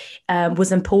challenges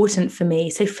was important for me.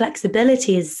 So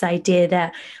flexibility is this idea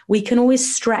that we can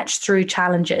always stretch through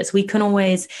challenges. We can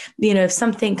always, if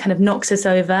something kind of knocks us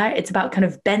over, it's about kind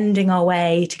of bending our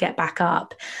way to get back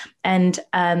up. And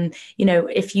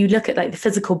if you look at like the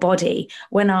physical body,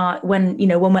 when our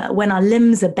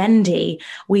limbs are bendy,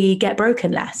 we get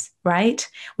broken less, right?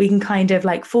 We can kind of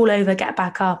like fall over, get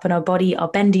back up, and our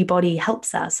bendy body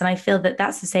helps us. And I feel that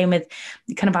that's the same with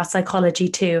kind of our psychology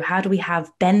too. How do we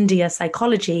have bendier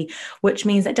psychology, which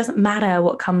means that it doesn't matter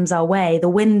what comes our way. The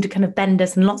wind kind of bend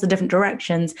us in lots of different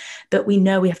directions, but we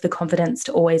know we have the confidence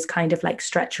to always kind of like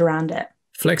stretch around it.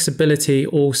 Flexibility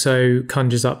also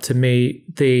conjures up to me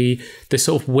the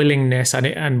sort of willingness,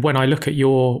 and when I look at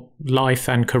your life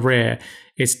and career,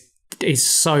 it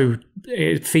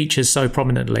features so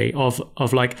prominently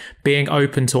of like being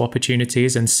open to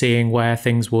opportunities and seeing where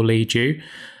things will lead you.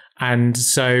 And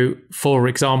so, for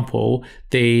example,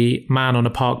 the man on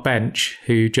a park bench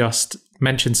who just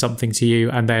mentioned something to you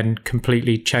and then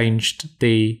completely changed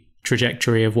the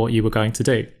trajectory of what you were going to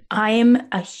do. I am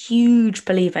a huge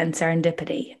believer in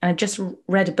serendipity. And I just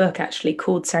read a book actually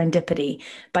called Serendipity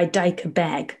by Dika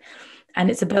Begg.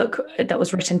 And it's a book that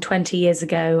was written 20 years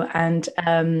ago. And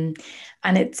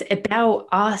it's about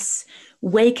us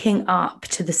waking up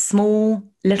to the small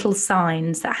little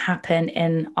signs that happen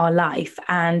in our life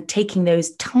and taking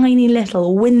those tiny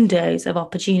little windows of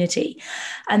opportunity.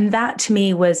 And that to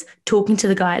me was talking to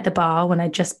the guy at the bar when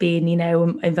I'd just been,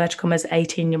 inverted commas,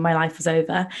 18, my life was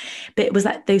over. But it was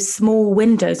like those small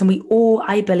windows. And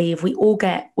I believe we all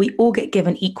get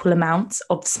given equal amounts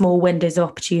of small windows of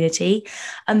opportunity,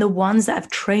 and the ones that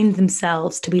have trained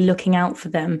themselves to be looking out for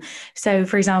them. So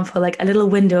for example, like a little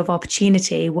window of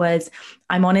opportunity was,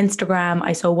 I'm on Instagram.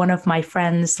 I saw one of my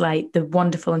friends, like the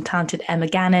wonderful and talented Emma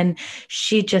Gannon.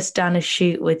 She'd just done a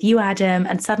shoot with you, Adam.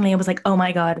 And suddenly I was like, oh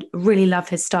my God, really love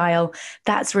his style.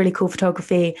 That's really cool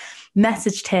photography.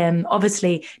 Messaged him,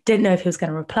 obviously didn't know if he was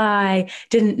going to reply,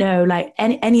 didn't know like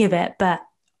any of it. But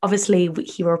obviously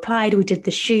he replied, we did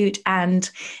the shoot,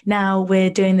 and now we're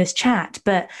doing this chat.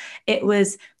 But it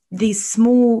was these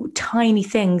small, tiny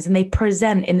things, and they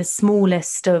present in the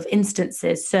smallest of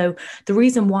instances. So the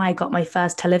reason why I got my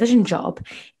first television job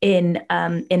in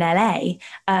LA,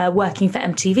 working for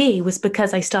MTV, was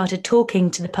because I started talking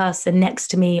to the person next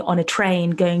to me on a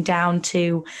train going down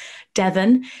to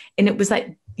Devon. And it was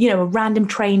like, a random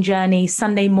train journey,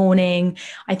 Sunday morning.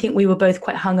 I think we were both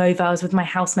quite hungover. I was with my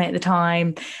housemate at the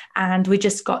time, and we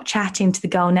just got chatting to the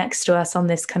girl next to us on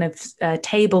this kind of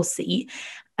table seat.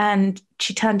 And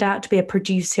she turned out to be a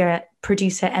producer at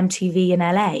MTV in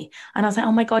LA. And I was like,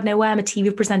 oh my God, no way, I'm a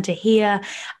TV presenter here.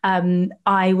 I'm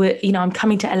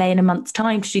coming to LA in a month's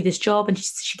time to do this job. And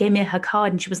she gave me her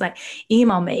card and she was like,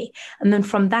 email me. And then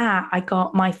from that, I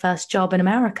got my first job in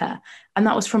America. And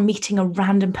that was from meeting a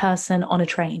random person on a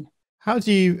train. How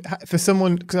do you, for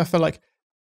someone, because I feel like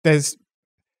there's,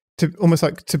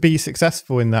 to be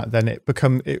successful in that, then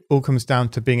it all comes down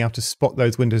to being able to spot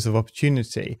those windows of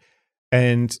opportunity.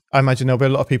 And I imagine there'll be a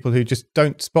lot of people who just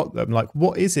don't spot them. Like,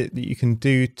 what is it that you can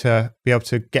do to be able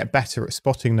to get better at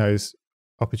spotting those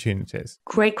opportunities?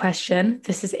 Great question.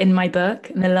 This is in my book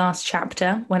in the last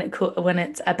chapter when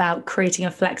it's about creating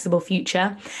a flexible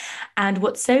future. And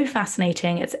what's so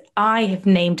fascinating is I have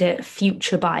named it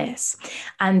future bias.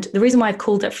 And the reason why I've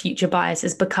called it future bias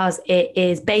is because it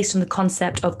is based on the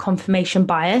concept of confirmation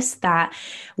bias that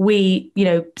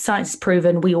science has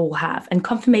proven we all have. And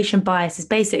confirmation bias is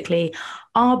basically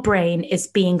our brain is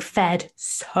being fed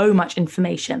so much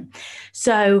information.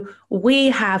 So we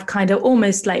have kind of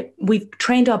almost like we've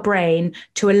trained our brain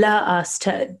to alert us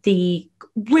to the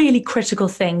really critical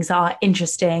things that are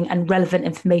interesting and relevant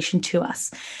information to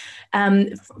us.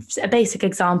 A basic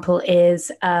example is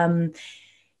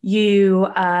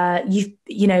you've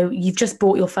just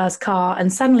bought your first car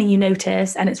and suddenly you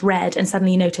notice, and it's red, and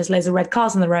suddenly you notice loads of red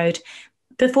cars on the road.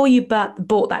 Before you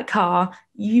bought that car,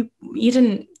 you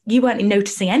weren't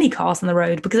noticing any cars on the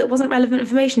road because it wasn't relevant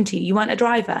information to you. You weren't a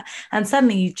driver. And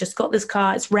suddenly you've just got this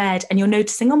car, it's red, and you're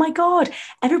noticing, oh my God,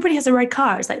 everybody has a red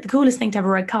car. It's like the coolest thing to have a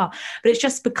red car. But it's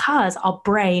just because our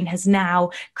brain has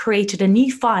now created a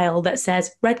new file that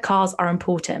says red cars are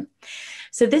important.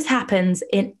 So this happens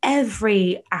in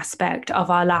every aspect of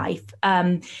our life.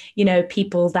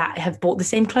 People that have bought the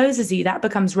same clothes as you, that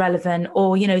becomes relevant,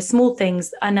 or, small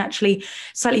things, and actually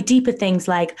slightly deeper things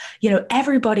like,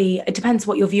 everybody, it depends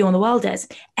what your view on the world is.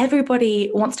 Everybody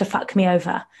wants to fuck me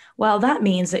over. Well, that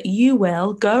means that you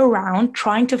will go around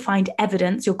trying to find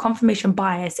evidence. Your confirmation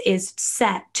bias is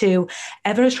set to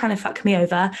everyone's trying to fuck me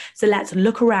over. So let's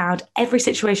look around every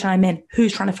situation I'm in.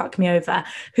 Who's trying to fuck me over?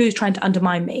 Who's trying to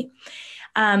undermine me?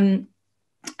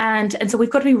 And so we've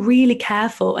got to be really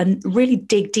careful and really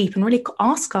dig deep and really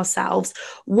ask ourselves,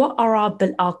 what are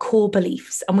our core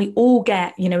beliefs? And we all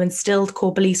get, instilled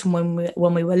core beliefs from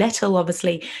when we were little,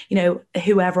 obviously,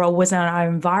 whoever was in our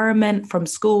environment, from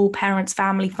school, parents,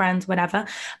 family, friends, whatever,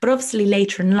 but obviously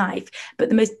later in life. But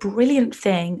the most brilliant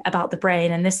thing about the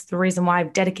brain, and this is the reason why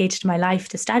I've dedicated my life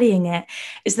to studying it,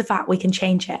 is the fact we can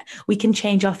change it. We can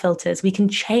change our filters. We can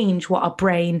change what our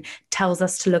brain tells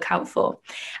us to look out for.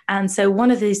 And so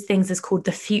one of these things is called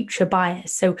the future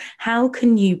bias. So how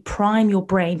can you prime your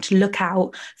brain to look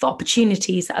out for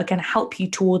opportunities that are going to help you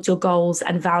towards your goals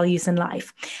and values in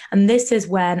life? And this is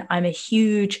when I'm a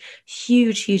huge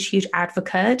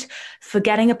advocate for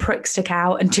getting a prick stick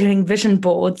out and doing vision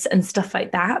boards and stuff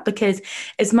like that, because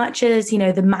as much as,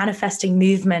 the manifesting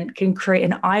movement can create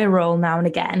an eye roll now and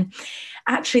again,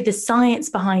 actually the science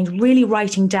behind really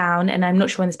writing down, and I'm not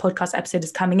sure when this podcast episode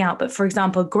is coming out, but for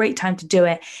example, a great time to do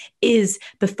it is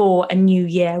before a new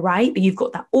year, right? But you've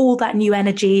got all that new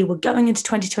energy. We're going into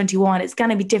 2021. It's going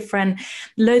to be different.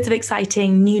 Loads of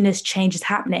exciting newness, changes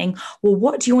happening. Well,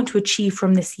 what do you want to achieve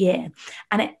from this year?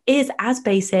 And it is as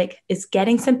basic as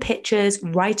getting some pictures,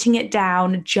 writing it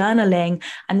down, journaling,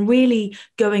 and really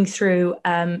going through,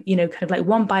 kind of like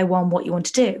one by one what you want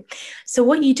to do. So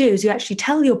what you do is you actually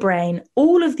tell your brain,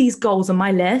 all of these goals on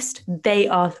my list, they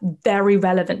are very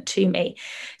relevant to me.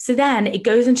 So then it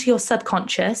goes into your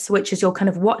subconscious, which is your kind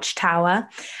of watchtower.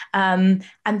 And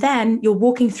then you're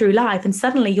walking through life and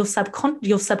suddenly your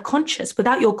subconscious,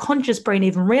 without your conscious brain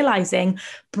even realizing,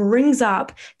 brings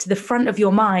up to the front of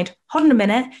your mind, hold on a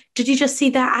minute, did you just see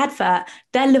that advert?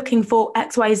 They're looking for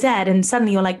XYZ. And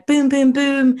suddenly you're like, boom, boom,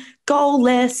 boom, goal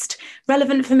list,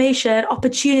 relevant information,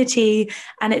 opportunity.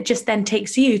 And it just then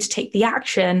takes you to take the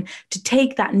action, to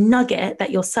take that nugget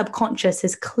that your subconscious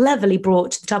has cleverly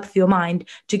brought to the top of your mind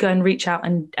to go and reach out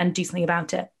and do something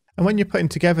about it. And when you're putting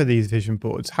together these vision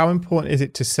boards, how important is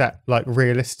it to set like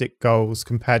realistic goals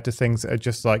compared to things that are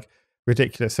just like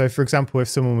ridiculous? So for example, if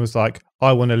someone was like,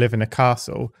 I want to live in a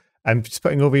castle, and just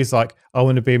putting all these like, I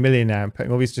want to be a millionaire, and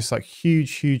putting all these just like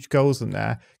huge goals in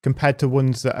there compared to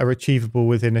ones that are achievable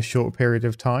within a short period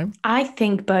of time? I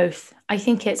think both. I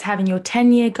think it's having your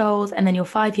 10-year goals and then your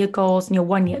 5-year goals and your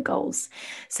 1-year goals.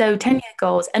 So 10-year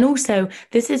goals. And also,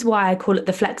 this is why I call it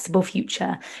the flexible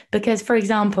future. Because, for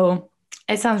example,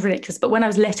 it sounds ridiculous, but when I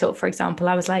was little, for example,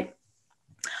 I was like,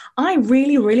 I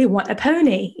really want a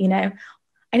pony.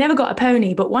 I never got a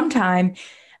pony, but one time,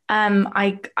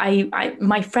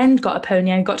 my friend got a pony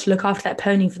and I got to look after that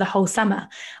pony for the whole summer.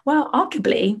 Well,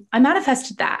 arguably, I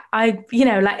manifested that.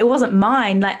 It wasn't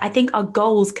mine. Like, I think our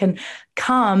goals can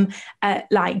come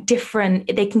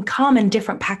they can come in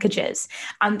different packages.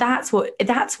 And that's what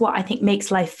I think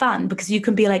makes life fun, because you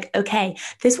can be like, okay,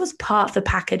 this was part of the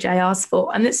package I asked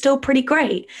for, and it's still pretty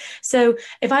great. So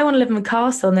if I want to live in a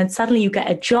castle and then suddenly you get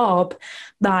a job,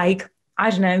 like, I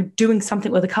don't know, doing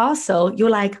something with a castle, you're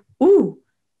like, ooh,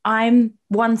 I'm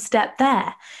one step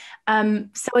there.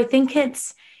 So I think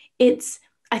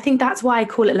I think that's why I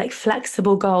call it like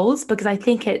flexible goals, because I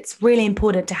think it's really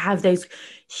important to have those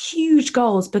huge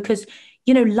goals, because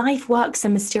life works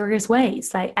in mysterious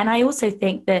ways. And I also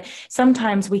think that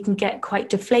sometimes we can get quite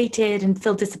deflated and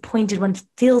feel disappointed when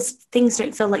things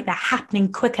don't feel like they're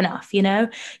happening quick enough.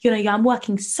 I'm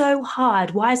working so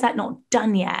hard. Why is that not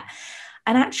done yet?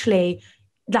 And actually,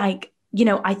 I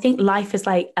think life is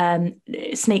like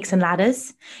snakes and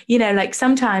ladders.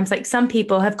 Sometimes, some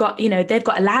people have got, they've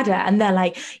got a ladder and they're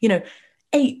like,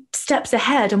 8 steps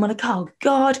ahead, and we're like, oh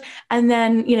God. And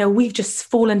then, we've just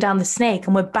fallen down the snake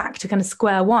and we're back to kind of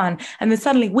square one. And then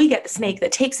suddenly we get the snake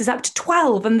that takes us up to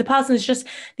 12. And the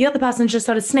other person's just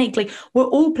sort of snake. Like, we're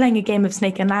all playing a game of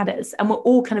snake and ladders, and we're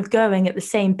all kind of going at the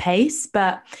same pace.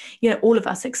 But, all of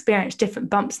us experience different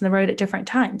bumps in the road at different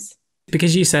times.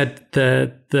 Because you said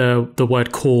the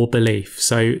word core belief.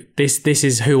 So this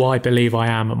is who I believe I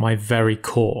am at my very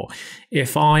core.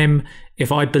 If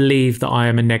I believe that I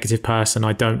am a negative person,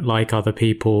 I don't like other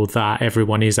people, that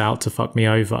everyone is out to fuck me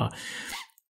over,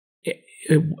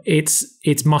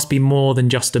 it must be more than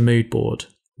just a mood board,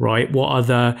 right?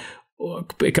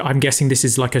 I'm guessing this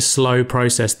is like a slow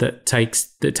process that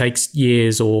takes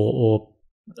years or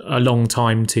a long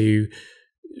time to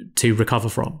recover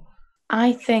from.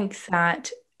 I think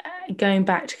that going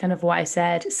back to kind of what I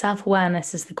said,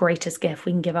 self-awareness is the greatest gift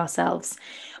we can give ourselves.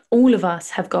 All of us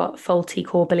have got faulty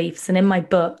core beliefs. And in my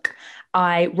book,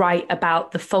 I write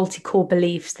about the faulty core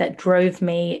beliefs that drove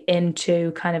me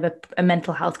into kind of a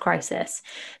mental health crisis.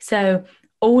 So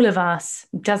all of us,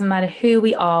 doesn't matter who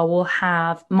we are, will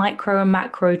have micro and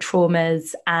macro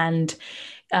traumas and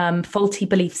faulty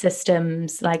belief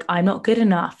systems, like I'm not good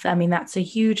enough. I mean, that's a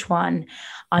huge one.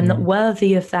 I'm not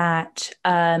worthy of that.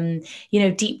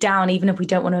 Deep down, even if we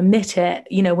don't want to admit it,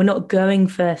 we're not going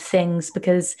for things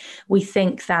because we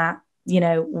think that,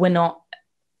 we're not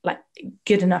like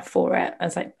good enough for it.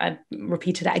 As I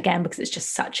repeated that again, because it's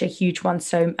just such a huge one.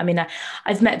 So, I mean,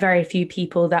 I've met very few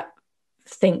people that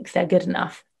think they're good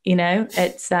enough.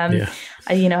 It's,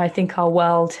 I think our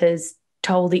world has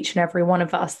told each and every one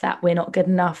of us that we're not good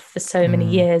enough for so many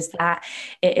years that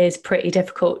it is pretty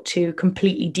difficult to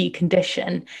completely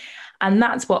decondition. And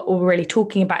that's what we're really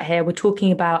talking about here. We're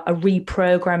talking about a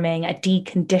reprogramming, a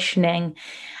deconditioning.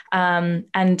 I'm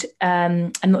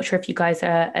not sure if you guys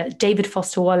are, David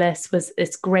Foster Wallace was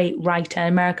this great writer,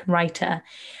 American writer,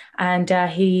 and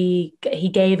he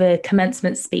gave a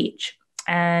commencement speech.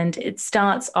 And it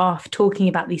starts off talking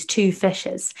about these 2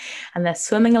 fishes, and they're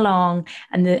swimming along,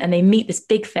 and they meet this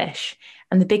big fish,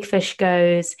 and the big fish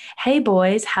goes, "Hey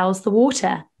boys, how's the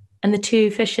water?" And the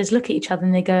 2 fishes look at each other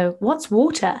and they go, "What's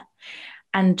water?"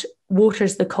 And water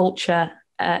is the culture,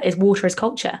 water is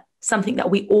culture, something that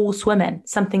we all swim in,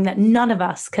 something that none of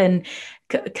us can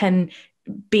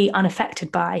be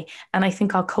unaffected by. And I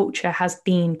think our culture has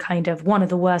been kind of one of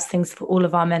the worst things for all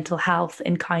of our mental health,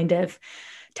 in kind of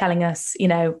telling us,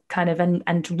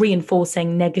 and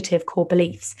reinforcing negative core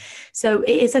beliefs. So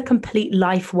it is a complete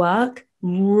life work,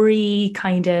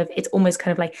 it's almost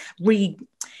kind of like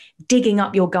digging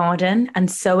up your garden and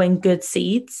sowing good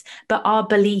seeds. But our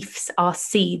beliefs are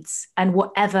seeds, and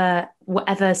whatever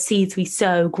seeds we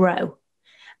sow grow.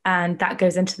 And that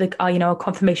goes into our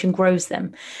confirmation grows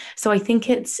them. So I think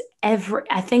it's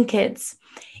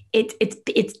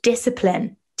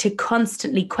discipline to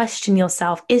constantly question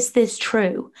yourself. Is this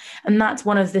true? And that's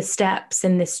one of the steps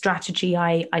in this strategy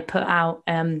I put out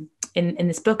in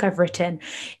this book I've written,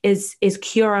 is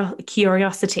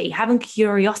curiosity, having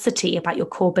curiosity about your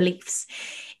core beliefs.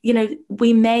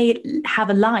 We may have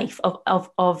a life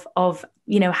of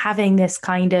having this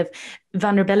kind of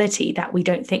vulnerability that we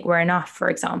don't think we're enough, for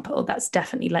example. That's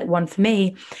definitely like one for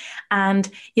me. And,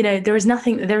 there is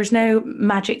no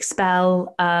magic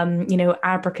spell,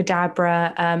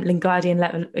 abracadabra,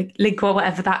 Wingardium or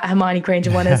whatever that Hermione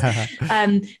Granger one is,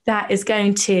 that is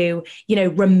going to,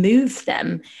 remove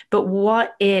them. But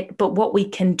what we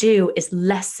can do is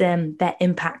lessen their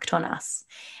impact on us.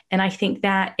 And I think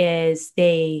that is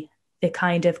the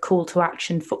kind of call to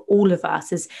action for all of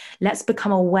us, is let's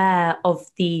become aware of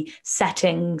the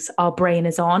settings our brain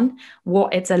is on,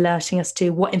 what it's alerting us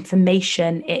to, what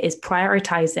information it is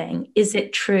prioritizing. Is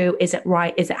it true? Is it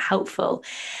right? Is it helpful?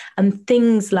 And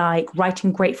things like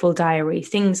writing grateful diary,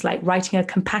 things like writing a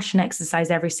compassion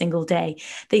exercise every single day,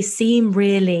 they seem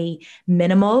really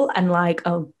minimal and like,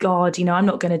 oh God, I'm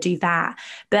not going to do that.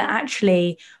 But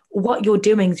actually, what you're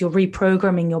doing is you're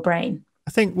reprogramming your brain.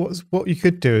 I think what you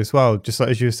could do as well, just like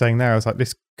as you were saying there, I was like,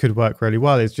 this could work really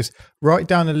well, is just write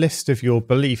down a list of your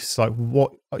beliefs, like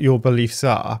what your beliefs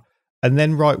are, and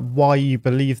then write why you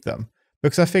believe them.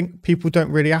 Because I think people don't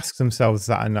really ask themselves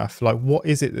that enough. Like, what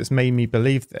is it that's made me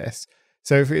believe this?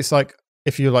 So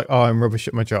if you're like, oh, I'm rubbish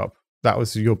at my job, that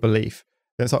was your belief.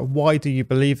 Then it's like, why do you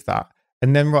believe that?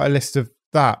 and then write a list of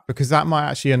that, because that might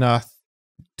actually unearth,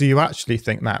 do you actually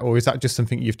think that, or is that just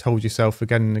something you've told yourself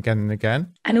again and again and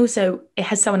again? And also, it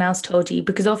has someone else told you,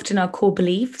 because often our core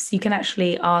beliefs, you can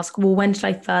actually ask, well, when did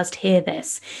I first hear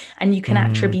this? And you can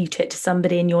attribute it to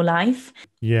somebody in your life.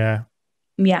 Yeah.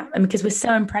 Yeah. And because we're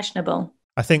so impressionable.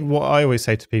 I think what I always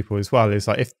say to people as well is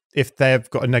like, if they've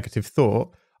got a negative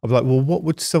thought, I'm like, well, what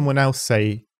would someone else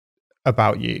say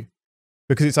about you?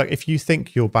 Because it's like, if you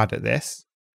think you're bad at this,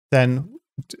 then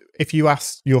if you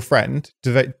ask your friend,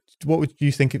 what would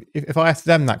you think if I asked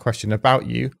them that question about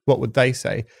you, what would they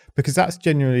say? Because that's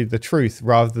genuinely the truth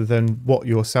rather than what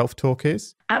your self-talk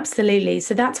is. Absolutely.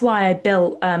 So that's why I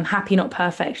built Happy Not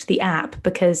Perfect, the app,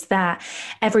 because that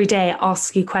every day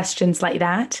asks you questions like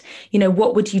that. You know,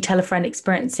 what would you tell a friend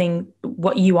experiencing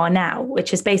what you are now,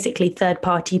 which is basically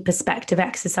third-party perspective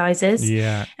exercises.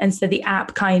 Yeah. And so the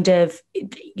app kind of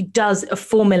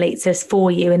formulates this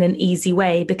for you in an easy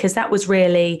way, because that was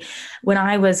really when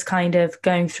I was kind of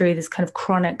going through this kind of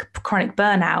chronic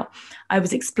burnout. I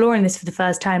was exploring this for the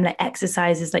first time, like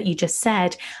exercises like you just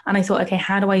said. And I thought, okay,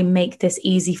 how do I make this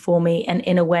easy for me and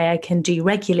in a way I can do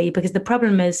regularly? Because the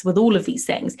problem is with all of these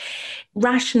things,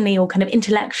 rationally or kind of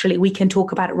intellectually, we can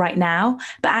talk about it right now,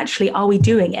 but actually, are we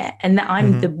doing it? And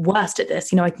I'm the worst at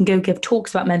this. You know, I can go give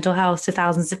talks about mental health to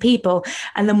thousands of people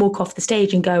and then walk off the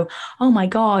stage and go, oh my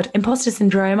God, imposter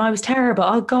syndrome. I was terrible.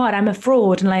 Oh God, I'm a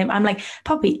fraud. And I'm like,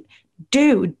 Poppy,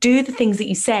 do the things that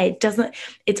you say.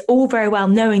 It's all very well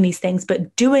knowing these things,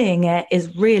 but doing it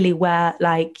is really where,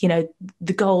 like, you know,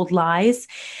 the gold lies.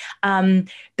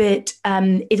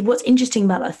 What's interesting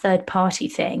about that third party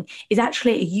thing is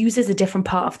actually it uses a different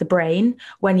part of the brain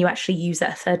when you actually use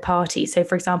that third party. So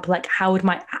for example, like what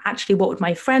would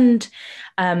my friend,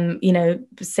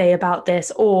 say about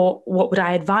this, or what would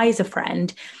I advise a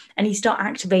friend? And you start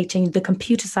activating the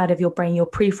computer side of your brain, your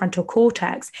prefrontal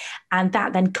cortex, and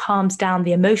that then calms down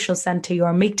the emotional center, your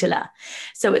amygdala.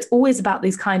 So it's always about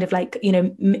these kind of like, you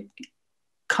know,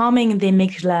 calming the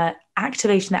amygdala,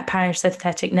 activating that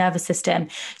parasympathetic nervous system.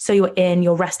 So you're in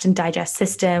your rest and digest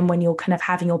system when you're kind of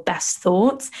having your best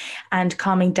thoughts, and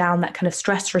calming down that kind of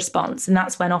stress response. And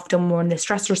that's when often we're in the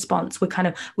stress response,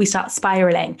 we start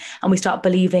spiraling and we start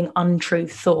believing untrue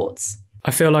thoughts.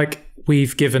 I feel like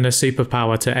we've given a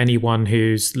superpower to anyone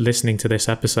who's listening to this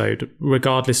episode,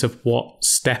 regardless of what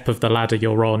step of the ladder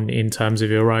you're on in terms of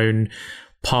your own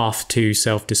path to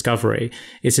self-discovery.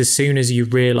 It's as soon as you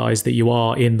realize that you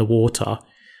are in the water,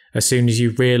 as soon as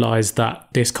you realize that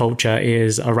this culture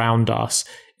is around us,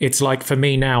 it's like, for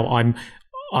me now,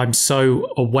 I'm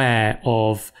so aware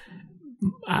of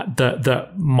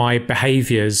that my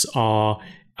behaviors are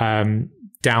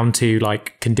down to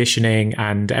like conditioning,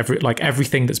 and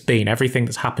everything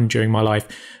that's happened during my life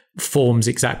forms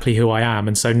exactly who I am.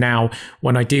 And so now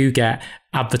when I do get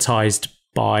advertised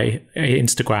by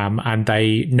Instagram and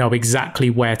they know exactly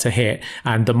where to hit,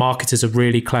 and the marketers are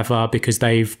really clever because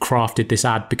they've crafted this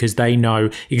ad because they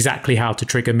know exactly how to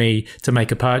trigger me to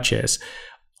make a purchase,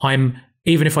 even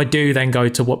if I do then go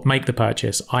to make the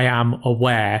purchase, I am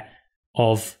aware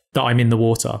of that I'm in the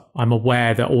water. I'm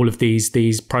aware that all of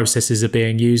these processes are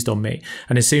being used on me.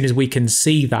 And as soon as we can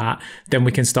see that, then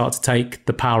we can start to take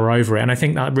the power over it. And I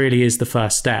think that really is the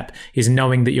first step, is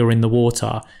knowing that you're in the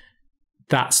water.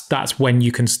 That's when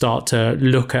you can start to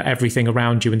look at everything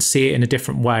around you and see it in a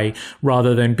different way,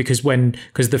 rather than because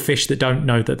the fish that don't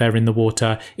know that they're in the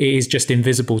water, it is just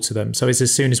invisible to them. So it's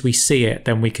as soon as we see it,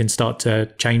 then we can start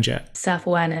to change it.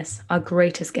 Self-awareness, our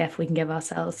greatest gift we can give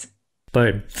ourselves.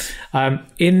 Boom.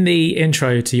 In the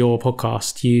intro to your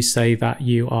podcast, you say that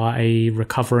you are a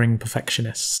recovering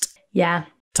perfectionist. Yeah.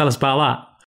 Tell us about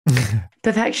that.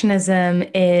 Perfectionism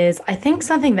is, I think,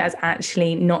 something that's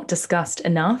actually not discussed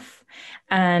enough.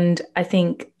 And I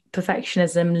think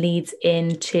perfectionism leads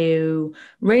into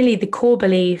really the core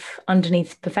belief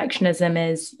underneath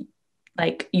perfectionism is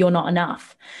like, you're not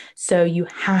enough. So you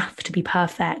have to be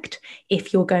perfect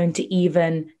if you're going to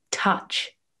even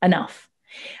touch enough.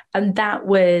 And that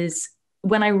was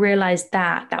when I realized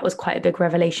that was quite a big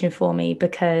revelation for me,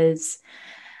 because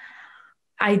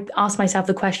I asked myself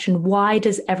the question, why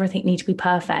does everything need to be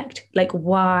perfect? Like,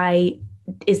 why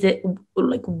is it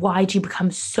like, why do you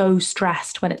become so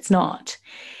stressed when it's not?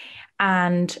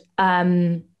 And,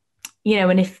 and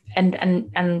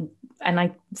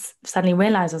I suddenly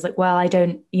realized, I was like, well, I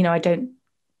don't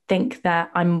think that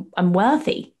I'm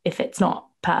worthy if it's not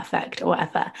perfect or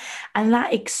whatever. And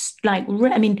that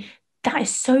that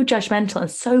is so judgmental and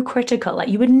so critical. Like,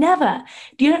 you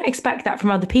don't expect that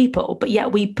from other people, but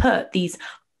yet we put these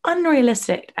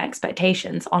unrealistic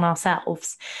expectations on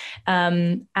ourselves.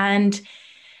 And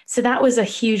So that was a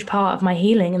huge part of my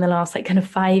healing in the last like kind of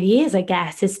 5 years, I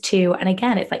guess, and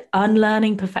again, it's like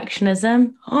unlearning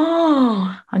perfectionism.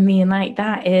 Oh, I mean, like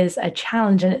that is a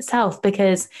challenge in itself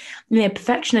because,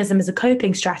 perfectionism is a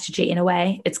coping strategy in a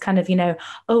way. It's kind of,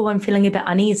 oh, I'm feeling a bit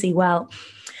uneasy. Well,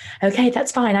 okay,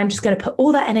 that's fine. I'm just going to put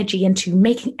all that energy into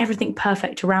making everything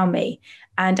perfect around me.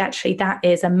 And actually, that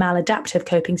is a maladaptive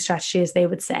coping strategy, as they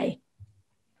would say.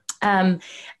 And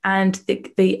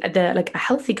the like a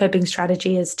healthy coping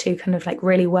strategy is to kind of like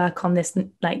really work on this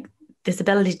like this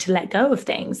ability to let go of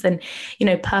things. And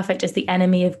perfect is the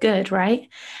enemy of good, right?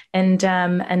 And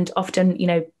often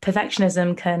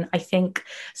perfectionism can, I think,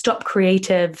 stop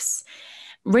creatives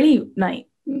really like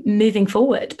moving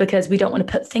forward because we don't want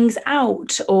to put things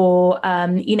out, or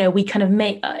we kind of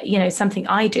make something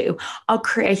I do, I'll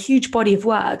create a huge body of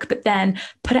work but then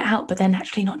put it out, but then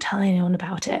actually not tell anyone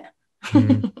about it.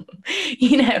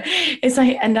 It's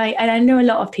like, and I know a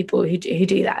lot of people who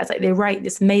do that. It's like they write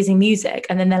this amazing music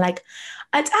and then they're like,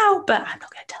 it's out, but I'm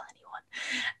not going to tell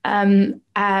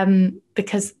anyone,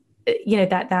 because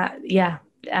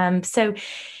so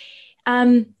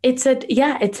it's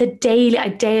a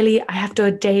daily. I have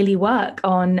to daily work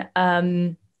on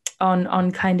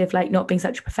kind of like not being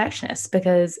such a perfectionist,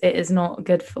 because it is not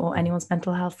good for anyone's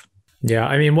mental health. Yeah,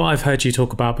 I mean, what I've heard you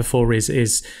talk about before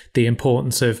is the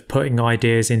importance of putting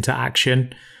ideas into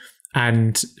action,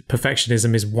 and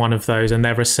perfectionism is one of those. And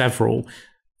there are several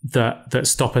that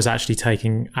stop us actually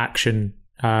taking action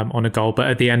on a goal. But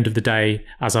at the end of the day,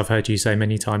 as I've heard you say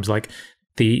many times, like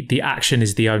the action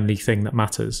is the only thing that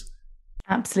matters.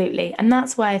 Absolutely. And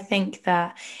that's why I think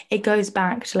that it goes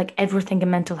back to like everything in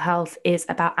mental health is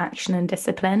about action and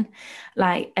discipline.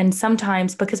 Like, and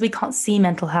sometimes because we can't see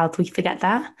mental health, we forget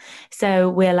that. So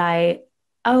we're like,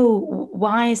 oh,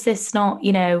 why is this not,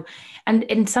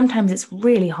 and sometimes it's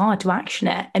really hard to action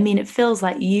it. I mean, it feels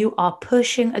like you are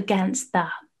pushing against the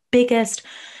biggest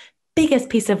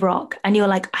piece of rock and you're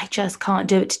like, I just can't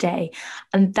do it today.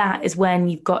 And that is when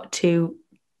you've got to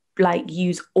like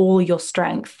use all your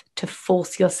strength to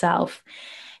force yourself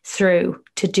through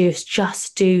to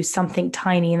just do something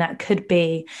tiny. And that could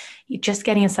be just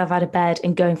getting yourself out of bed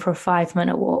and going for a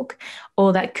 5-minute walk,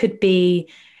 or that could be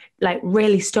like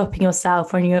really stopping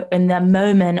yourself when you're in the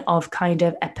moment of kind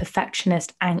of a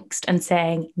perfectionist angst and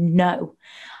saying, no,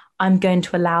 I'm going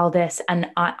to allow this,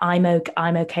 and I'm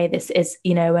okay. This is,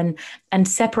 and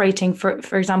separating,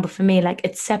 for example, for me, like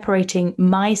it's separating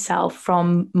myself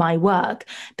from my work,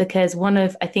 because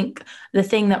I think the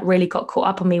thing that really got caught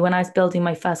up on me when I was building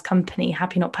my first company,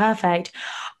 Happy Not Perfect,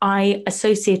 I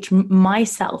associated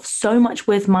myself so much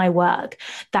with my work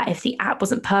that if the app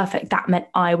wasn't perfect, that meant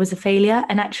I was a failure.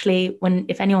 And actually,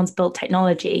 if anyone's built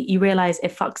technology, you realize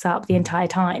it fucks up the entire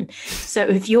time. So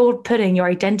if you're putting your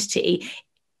identity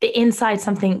inside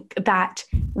something that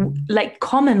like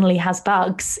commonly has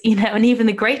bugs, and even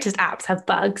the greatest apps have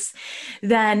bugs,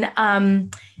 then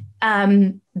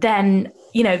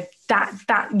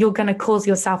that you're going to cause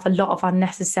yourself a lot of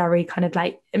unnecessary kind of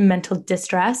like mental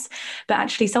distress. But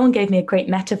actually, someone gave me a great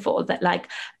metaphor that like,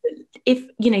 if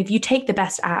you take the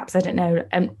best apps, I don't know,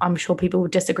 and I'm sure people would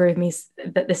disagree with me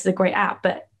that this is a great app,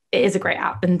 but it is a great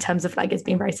app in terms of like it's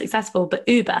been very successful. But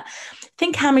Uber,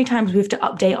 think how many times we have to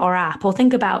update our app, or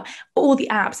think about all the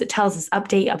apps that tells us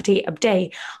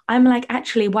update. I'm like,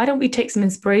 actually, why don't we take some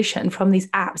inspiration from these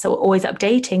apps that we're always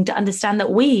updating to understand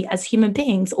that we as human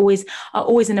beings are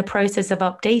always in a process of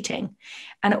updating,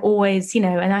 and always,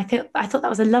 and I thought that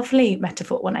was a lovely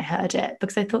metaphor when I heard it,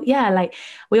 because I thought, yeah, like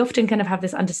we often kind of have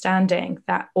this understanding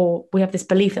that, or we have this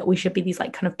belief that we should be these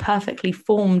like kind of perfectly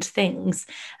formed things,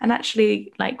 and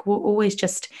actually like we're always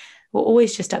just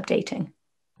updating.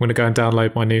 I'm going to go and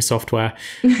download my new software.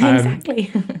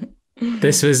 Exactly.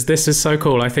 This was so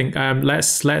cool. I think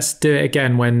let's do it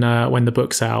again when the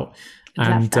book's out,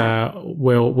 and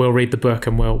we'll read the book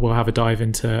and we'll have a dive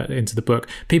into the book.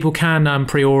 People can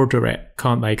pre-order it,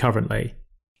 can't they? Currently.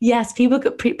 Yes, people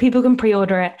can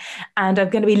pre-order it, and I'm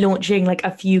going to be launching like a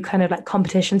few kind of like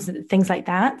competitions and things like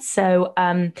that. So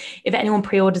if anyone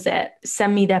pre-orders it,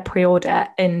 send me their pre-order,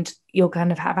 and you'll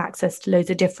kind of have access to loads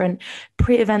of different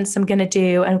pre-events I'm going to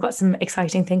do, and I've got some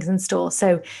exciting things in store.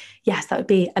 So yes, that would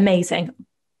be amazing.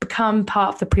 Become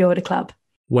part of the pre-order club.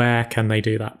 Where can they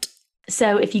do that?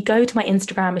 So if you go to my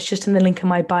Instagram, it's just in the link in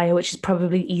my bio, which is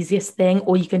probably the easiest thing,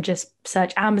 or you can just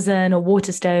search Amazon or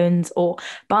Waterstones or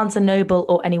Barnes & Noble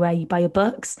or anywhere you buy your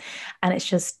books. And it's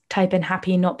just type in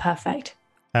Happy Not Perfect.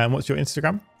 What's your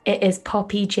Instagram? It is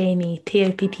Poppy Jamie,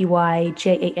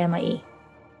 POPPYJAMIE.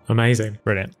 Amazing.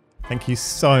 Brilliant. Thank you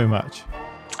so much.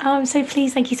 Oh, I'm so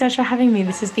pleased. Thank you so much for having me.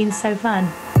 This has been so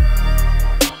fun.